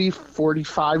 degrees, maybe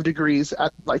 45 degrees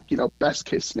at like, best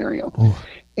case scenario. Ooh.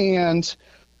 And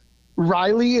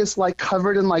Riley is like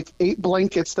covered in like 8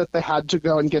 blankets that they had to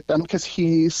go and get them because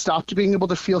he stopped being able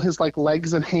to feel his like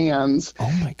legs and hands.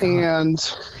 Oh my God.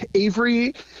 And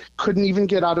Avery couldn't even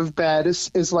get out of bed,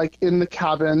 is like in the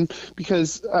cabin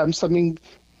because something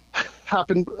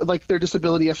happened, like their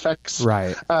disability affects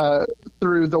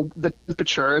through the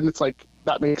temperature. And it's like,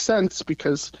 that makes sense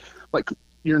because like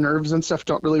your nerves and stuff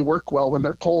don't really work well when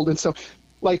they're cold. And so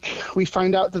like we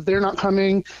find out that they're not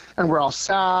coming and we're all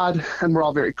sad and we're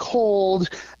all very cold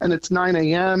and it's 9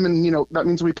 a.m. and that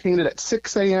means we painted at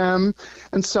 6 a.m.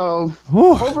 And so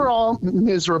overall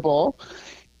miserable,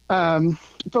 but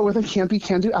with a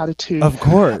can-do attitude. Of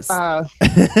course.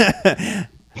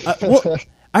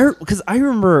 Because I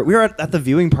remember we were at the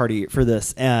viewing party for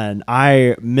this and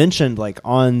I mentioned like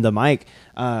on the mic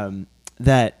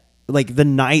that like the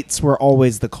nights were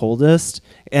always the coldest,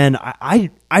 and I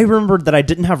remembered that I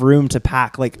didn't have room to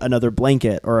pack like another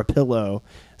blanket or a pillow.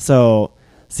 So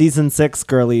season 6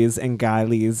 girlies and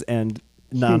guilies and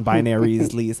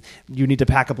non-binaries, you need to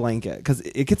pack a blanket because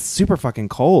it gets super fucking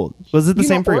cold. Was it the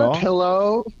same for y'all? A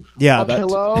pillow,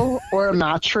 pillow or a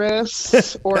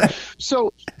mattress, or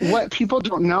so. What people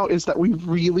don't know is that we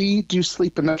really do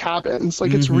sleep in the cabins.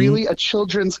 Like it's really a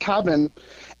children's cabin,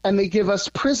 and they give us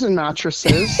prison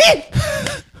mattresses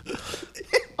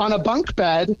on a bunk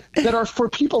bed that are for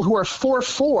people who are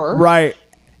 4'4". Right.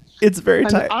 It's very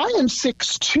tight. I am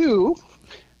 6'2".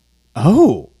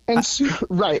 Oh. And so,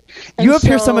 right. And you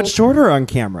appear so much shorter on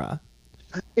camera.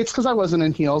 It's because I wasn't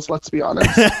in heels, let's be honest.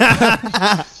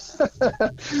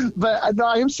 But no,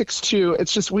 I am 6'2".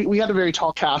 It's just we had a very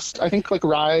tall cast. I think like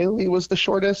Riley was the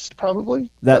shortest, probably.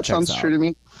 That sounds true to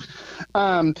me.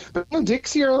 But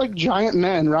Dixie are like giant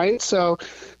men, right? So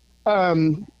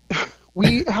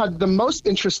we had the most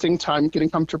interesting time getting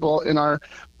comfortable in our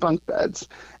bunk beds.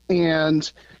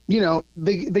 And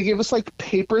they gave us like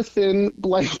paper thin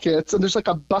blankets, and there's like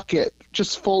a bucket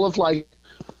just full of like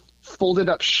folded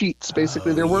up sheets.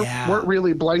 Basically, there weren't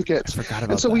really blankets. I forgot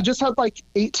about and so that. we just had like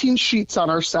 18 sheets on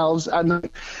ourselves, and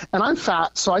I'm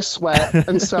fat, so I sweat,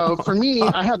 and so for me,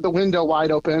 I had the window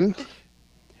wide open.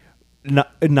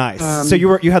 Nice. So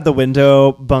you had the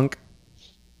window bunk.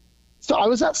 So I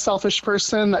was that selfish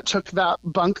person that took that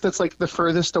bunk that's like the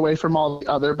furthest away from all the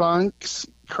other bunks.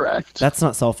 Correct. That's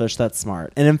not selfish. That's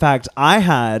smart. And in fact, I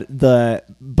had the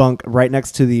bunk right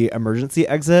next to the emergency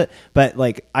exit, but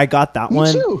like I got that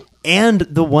one too. And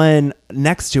the one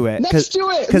next to it.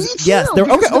 Because yes, they're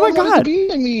okay. Oh my God.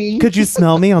 Could you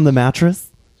smell me on the mattress?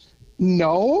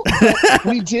 No,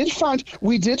 we did find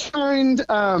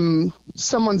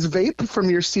someone's vape from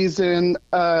your season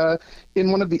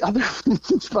in one of the other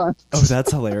funds. Oh,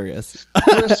 that's hilarious.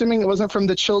 We're assuming it wasn't from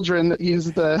the children that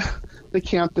used the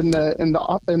camp in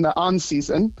the on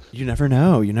season. You never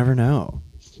know.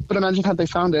 But imagine had they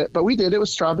found it. But we did. It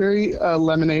was strawberry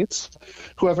lemonades.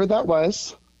 Whoever that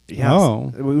was. Yes.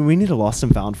 Oh. We need a Lost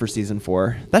and Found for season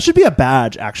 4. That should be a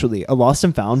badge, actually. A Lost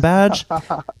and Found badge.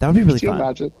 That would be really fun.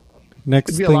 Imagine? Next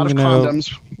It'd be thing a lot of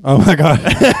condoms. Oh my God.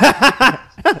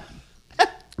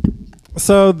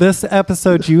 So this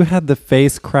episode, you had the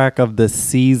face crack of the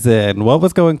season. What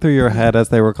was going through your head as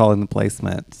they were calling the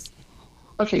placements?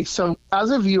 Okay, so as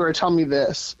a viewer, tell me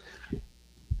this.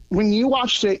 When you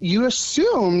watched it, you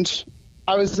assumed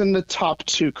I was in the top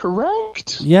 2,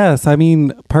 correct? Yes. I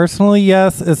mean, personally,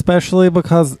 yes, especially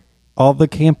because all the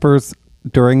campers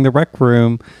during the rec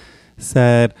room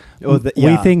said,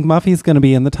 we think Muffy's going to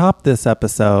be in the top this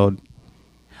episode.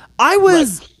 I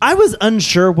was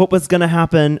unsure what was going to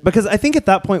happen because I think at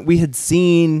that point we had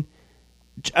seen,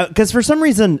 because for some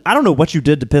reason, I don't know what you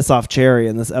did to piss off Cherry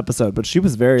in this episode, but she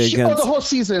was very against. The whole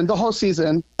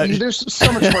season. There's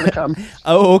so much more to come.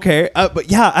 Oh, okay. But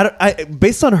yeah, I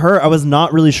based on her, I was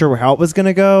not really sure how it was going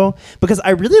to go because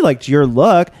I really liked your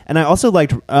look, and I also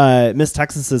liked Miss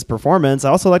Texas's performance. I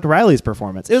also liked Riley's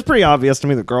performance. It was pretty obvious to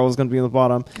me the girl was going to be in the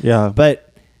bottom. Yeah. But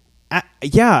I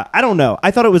don't know.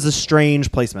 I thought it was a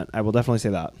strange placement. I will definitely say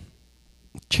that.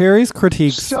 Cherry's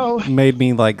critiques made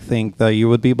me like think that you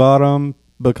would be bottom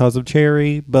because of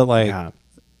Cherry, but like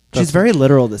she's very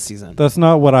literal this season. That's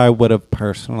not what I would have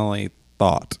personally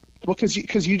thought. Well, because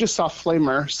you just saw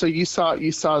Flamer, so you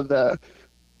saw the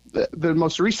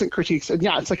most recent critiques, and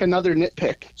yeah, it's like another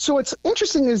nitpick. So what's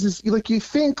interesting is like you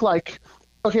think like,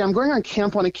 okay, I'm going on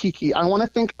Camp Wannakiki. I want to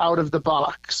think out of the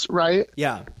box, right?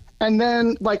 Yeah. And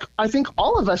then like I think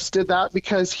all of us did that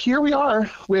because here we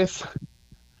are with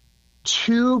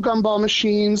 2 gumball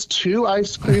machines, 2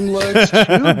 ice cream looks,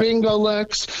 2 bingo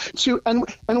looks, and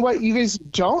what you guys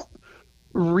don't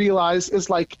realize is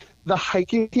like the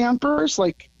hiking campers,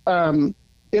 like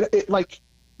it like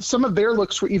some of their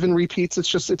looks were even repeats. It's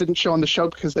just it didn't show on the show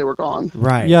because they were gone.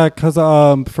 Right. Yeah, because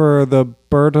for the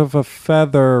Bird of a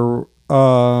Feather,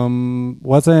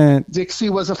 wasn't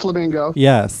Dixie was a flamingo.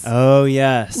 Yes. Oh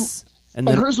yes. And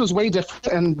hers was way different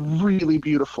and really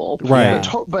beautiful. Right.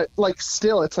 But like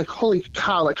still, it's like, holy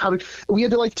cow, like we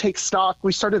had to like take stock.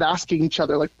 We started asking each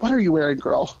other, like, what are you wearing,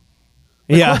 girl?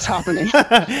 Like, what's happening?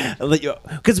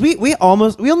 Because we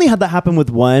only had that happen with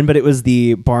one, but it was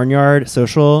the Barnyard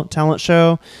social talent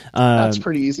show. That's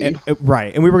pretty easy.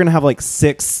 Right. And we were going to have like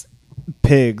 6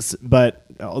 pigs, but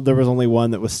there was only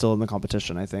one that was still in the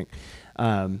competition, I think,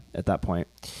 at that point.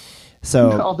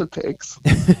 So all the pigs.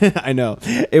 I know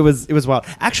it was wild.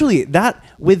 Actually, that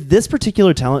with this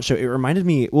particular talent show, it reminded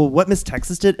me. Well, what Miss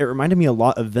Texas did, it reminded me a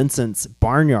lot of Vincent's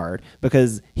Barnyard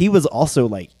because he was also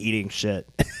like eating shit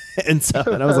and stuff.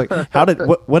 And I was like,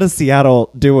 what is Seattle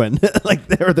doing? Like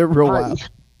they're real wild.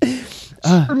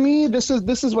 For me, this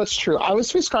is what's true. I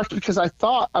was face cracked because I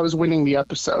thought I was winning the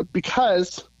episode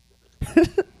because.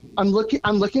 I'm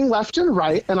looking left and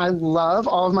right, and I love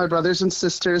all of my brothers and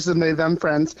sisters and they them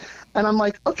friends, and I'm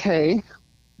like, okay,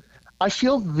 I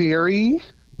feel very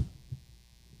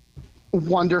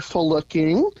wonderful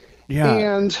looking,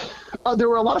 and there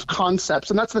were a lot of concepts,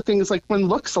 and that's the thing is like when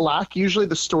looks lack, usually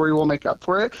the story will make up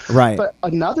for it. Right. But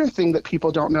another thing that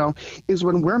people don't know is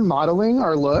when we're modeling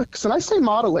our looks, and I say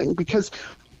modeling because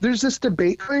there's this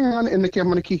debate going on in the Camp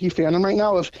Wannakiki fandom right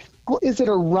now of, well, is it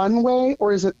a runway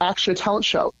or is it actually a talent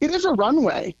show? It is a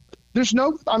runway. There's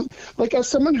no, like as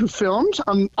someone who filmed,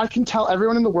 I can tell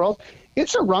everyone in the world,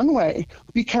 it's a runway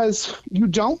because you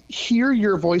don't hear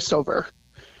your voiceover.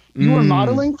 You were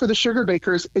modeling for the Sugar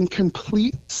Bakers in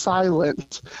complete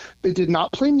silence. They did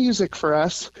not play music for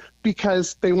us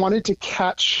because they wanted to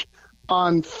catch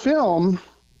on film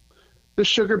the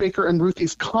Sugar Baker and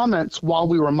Ruthie's comments while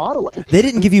we were modeling. They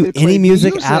didn't give you any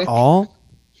music at all?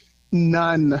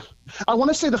 None. I want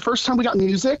to say the first time we got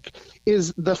music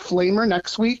is the Flamer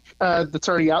next week. That's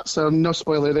already out, so no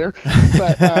spoiler there.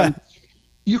 But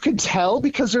you can tell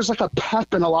because there's like a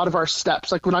pep in a lot of our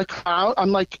steps. Like when I come out,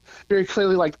 I'm like very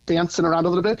clearly like dancing around a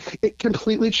little bit. It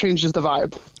completely changes the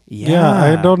vibe. Yeah,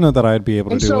 I don't know that I'd be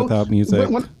able to do it without music.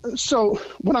 So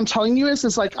what I'm telling you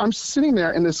is like I'm sitting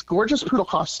there in this gorgeous poodle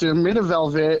costume made of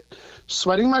velvet,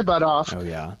 sweating my butt off. Oh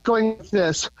yeah. Going like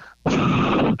this.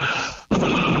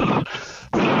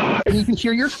 And you can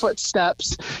hear your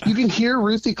footsteps. You can hear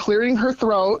Ruthie clearing her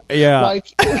throat. Yeah.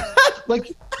 Like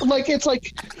it's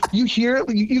like you hear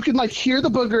you can like hear the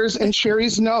boogers in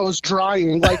Sherry's nose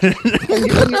drying. Like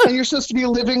and you're supposed to be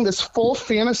living this full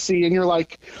fantasy, and you're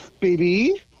like,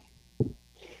 baby,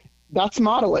 that's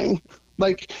modeling.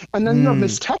 Like, and then you have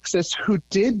Miss Texas who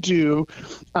did do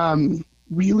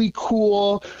really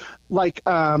cool like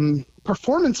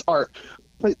performance art.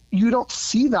 But you don't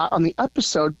see that on the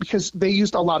episode because they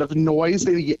used a lot of noise.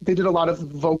 They did a lot of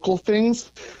vocal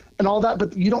things and all that,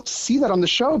 but you don't see that on the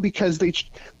show because they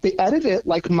edit it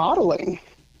like modeling.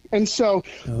 And so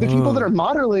the people that are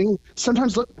modeling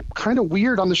sometimes look kind of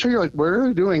weird on the show. You're like, what are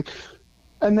they doing?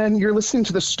 And then you're listening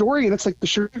to the story, and it's like the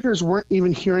Sugars weren't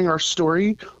even hearing our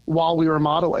story while we were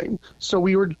modeling. So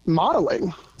we were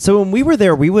modeling. So when we were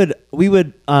there, we would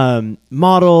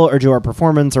model or do our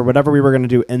performance or whatever we were going to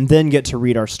do, and then get to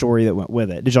read our story that went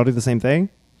with it. Did y'all do the same thing?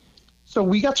 So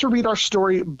we got to read our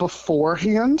story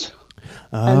beforehand,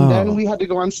 and then we had to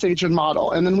go on stage and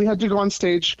model, and then we had to go on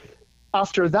stage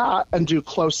after that and do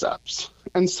close-ups.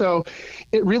 And so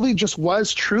it really just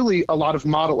was truly a lot of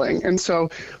modeling. And so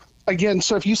again,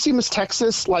 so if you see Miss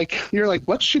Texas, like you're like,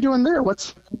 what's she doing there?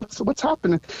 What's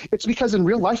happening? It's because in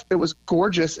real life it was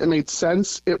gorgeous. It made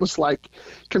sense. It was like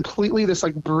completely this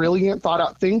like brilliant thought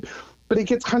out thing, but it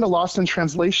gets kind of lost in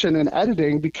translation and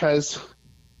editing because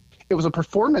it was a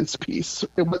performance piece.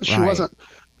 She wasn't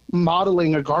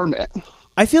modeling a garment.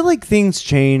 I feel like things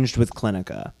changed with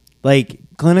Clinica. Like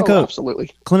Clinica,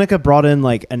 absolutely. Clinica brought in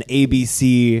like an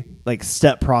ABC like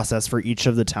step process for each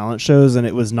of the talent shows, and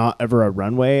it was not ever a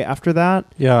runway after that.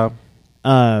 Yeah.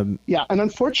 Yeah, and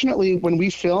unfortunately, when we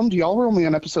filmed, y'all were only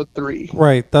on episode 3.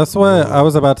 Right. That's what I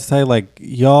was about to say. Like,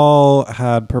 y'all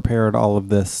had prepared all of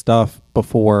this stuff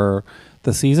before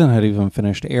the season had even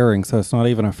finished airing, so it's not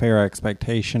even a fair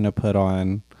expectation to put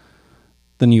on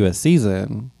the newest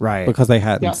season, Right? Because they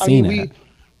hadn't seen it.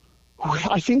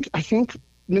 I think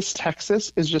Miss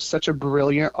Texas is just such a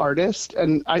brilliant artist,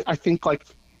 and I think like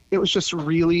it was just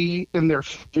really in their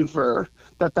favor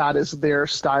that is their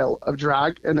style of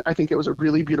drag, and I think it was a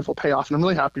really beautiful payoff, and I'm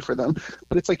really happy for them.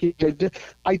 But it's like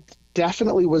I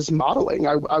definitely was modeling.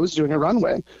 I was doing a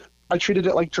runway. I treated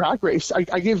it like Drag Race.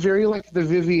 I gave very like the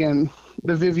Vivian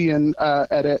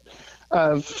edit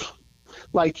of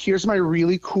like, here's my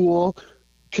really cool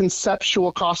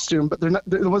conceptual costume, but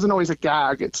there wasn't always a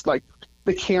gag. It's like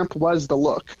the camp was the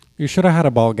look. You should have had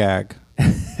a ball gag.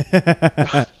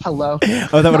 Hello.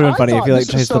 Oh, that would have been funny if you like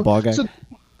changed the ball gag.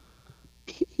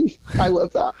 I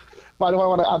love that. Why do I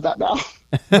want to add that now?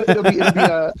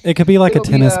 It could be like a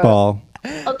tennis ball.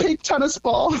 A pink tennis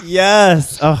ball.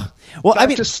 Yes. Oh. Well, I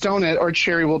mean, just stone it, or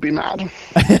Cherry will be mad.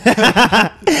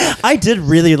 I did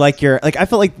really like your, like, I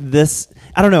felt like this,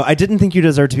 I don't know, I didn't think you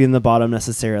deserved to be in the bottom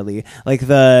necessarily. Like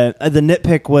the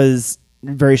nitpick was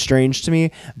very strange to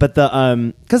me, but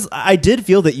because I did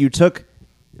feel that you took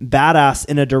badass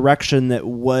in a direction that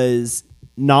was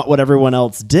not what everyone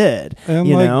else did, and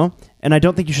you know? And I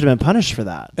don't think you should have been punished for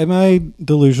that. Am I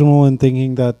delusional in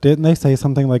thinking that, didn't they say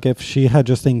something like if she had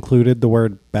just included the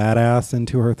word badass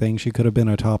into her thing, she could have been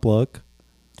a top look?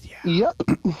 Yeah. Yep.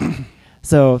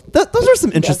 So those are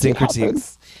some interesting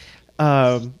critiques.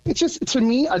 It's just, to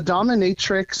me, a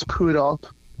dominatrix poodle.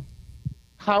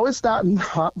 How is that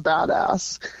not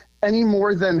badass any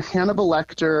more than Hannibal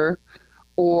Lecter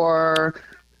or,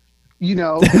 you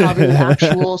know, having an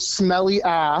actual smelly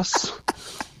ass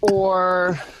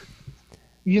or,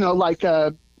 you know, like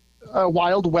a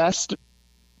Wild West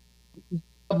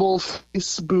double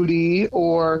face booty,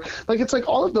 or like, it's like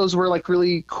all of those were like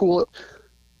really cool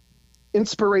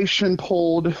inspiration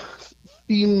pulled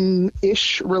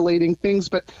theme-ish relating things,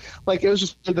 but like it was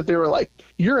just that they were like,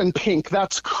 you're in pink,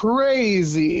 that's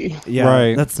crazy. Yeah,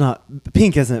 right. That's not,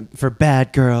 pink isn't for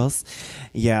bad girls.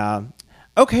 Yeah.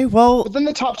 Okay, well, but then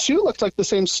the top 2 looked like the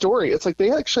same story. It's like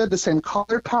they actually had the same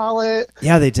color palette.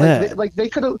 Yeah, they did.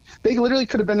 They literally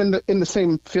could have been in the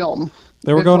same film.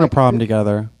 They were going to prom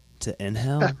together. To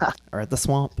Inhale or at the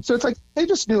swamp. So it's like they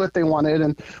just knew what they wanted,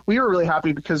 and we were really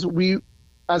happy because we,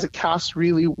 as a cast,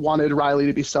 really wanted Riley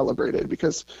to be celebrated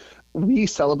because we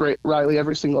celebrate Riley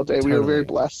every single day. Totally. We were very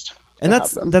blessed. And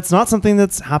that's not something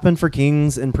that's happened for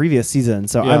Kings in previous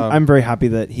seasons. So yeah. I'm very happy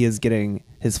that he is getting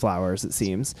his flowers, it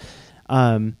seems.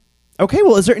 Okay,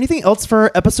 well, is there anything else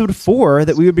for episode 4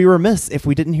 that we would be remiss if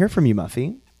we didn't hear from you,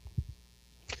 Muffy?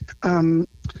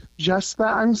 Just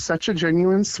that I'm such a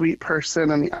genuine, sweet person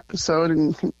in the episode,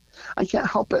 and I can't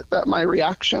help it that my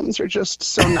reactions are just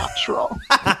so natural.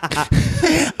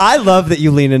 I love that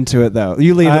you lean into it, though.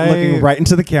 You lean looking right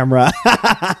into the camera.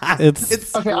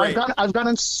 It's okay. great. I've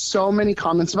gotten so many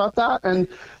comments about that, and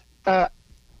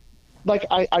like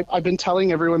I've been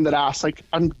telling everyone that asks, like,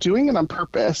 I'm doing it on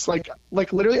purpose. Like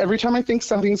literally every time I think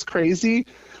something's crazy,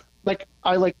 like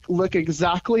I like look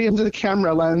exactly into the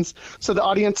camera lens so the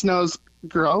audience knows,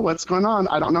 girl, what's going on?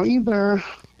 I don't know either.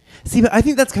 See, but I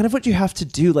think that's kind of what you have to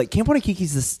do. Like, Camp Wannakiki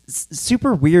is this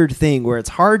super weird thing where it's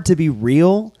hard to be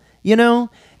real, you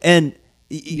know? And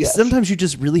yes. Sometimes you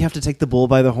just really have to take the bull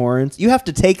by the horns. You have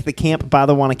to take the camp by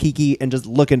the Wannakiki and just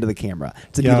look into the camera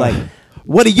to be like,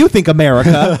 what do you think,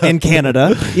 America and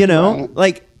Canada? You know? Right.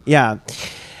 Like, yeah.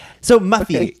 So,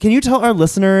 Muffy, can you tell our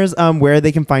listeners where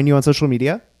they can find you on social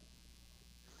media?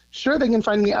 Sure, they can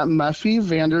find me at Muffy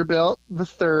Vanderbilt the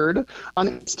Third on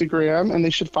Instagram, and they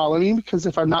should follow me because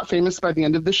if I'm not famous by the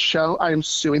end of this show, I am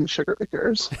suing the Sugar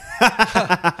Pickers.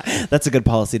 That's a good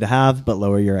policy to have, but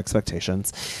lower your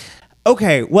expectations.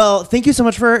 Okay, well, thank you so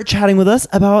much for chatting with us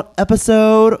about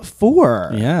episode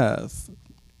 4. Yes.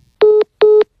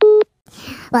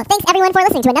 Well, thanks everyone for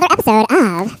listening to another episode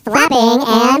of Flapping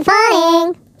and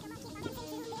Fawning.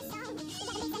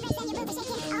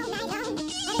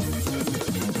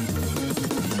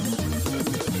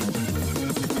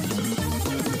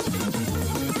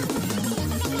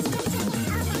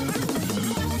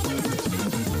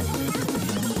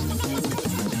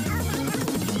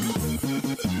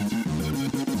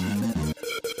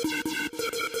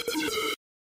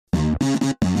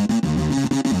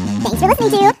 Thanks for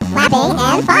listening to Flapping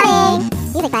and Fawning.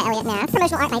 Music by Elliot Nass.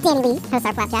 Promotional art by Danny Lee. Host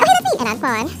our Flapjack. And I'm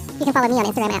Fawn. You can follow me on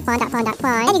Instagram at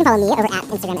fawn.fawn.fawn. And you can follow me over at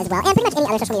Instagram as well. And pretty much any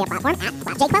other social media platform at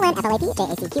FlapJQuellin,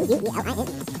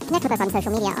 FlapJaquuellin. Connect with us on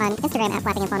social media on Instagram at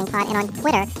Flapping and Fawning Pod and on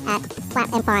Twitter at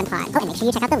Flap and Fawn Pod. Oh, and make sure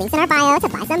you check out the links in our bio to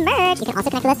buy some merch. You can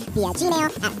also connect with us via Gmail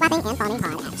at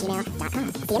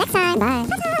flappingandfawningpod@gmail.com. See you next time.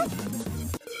 Bye.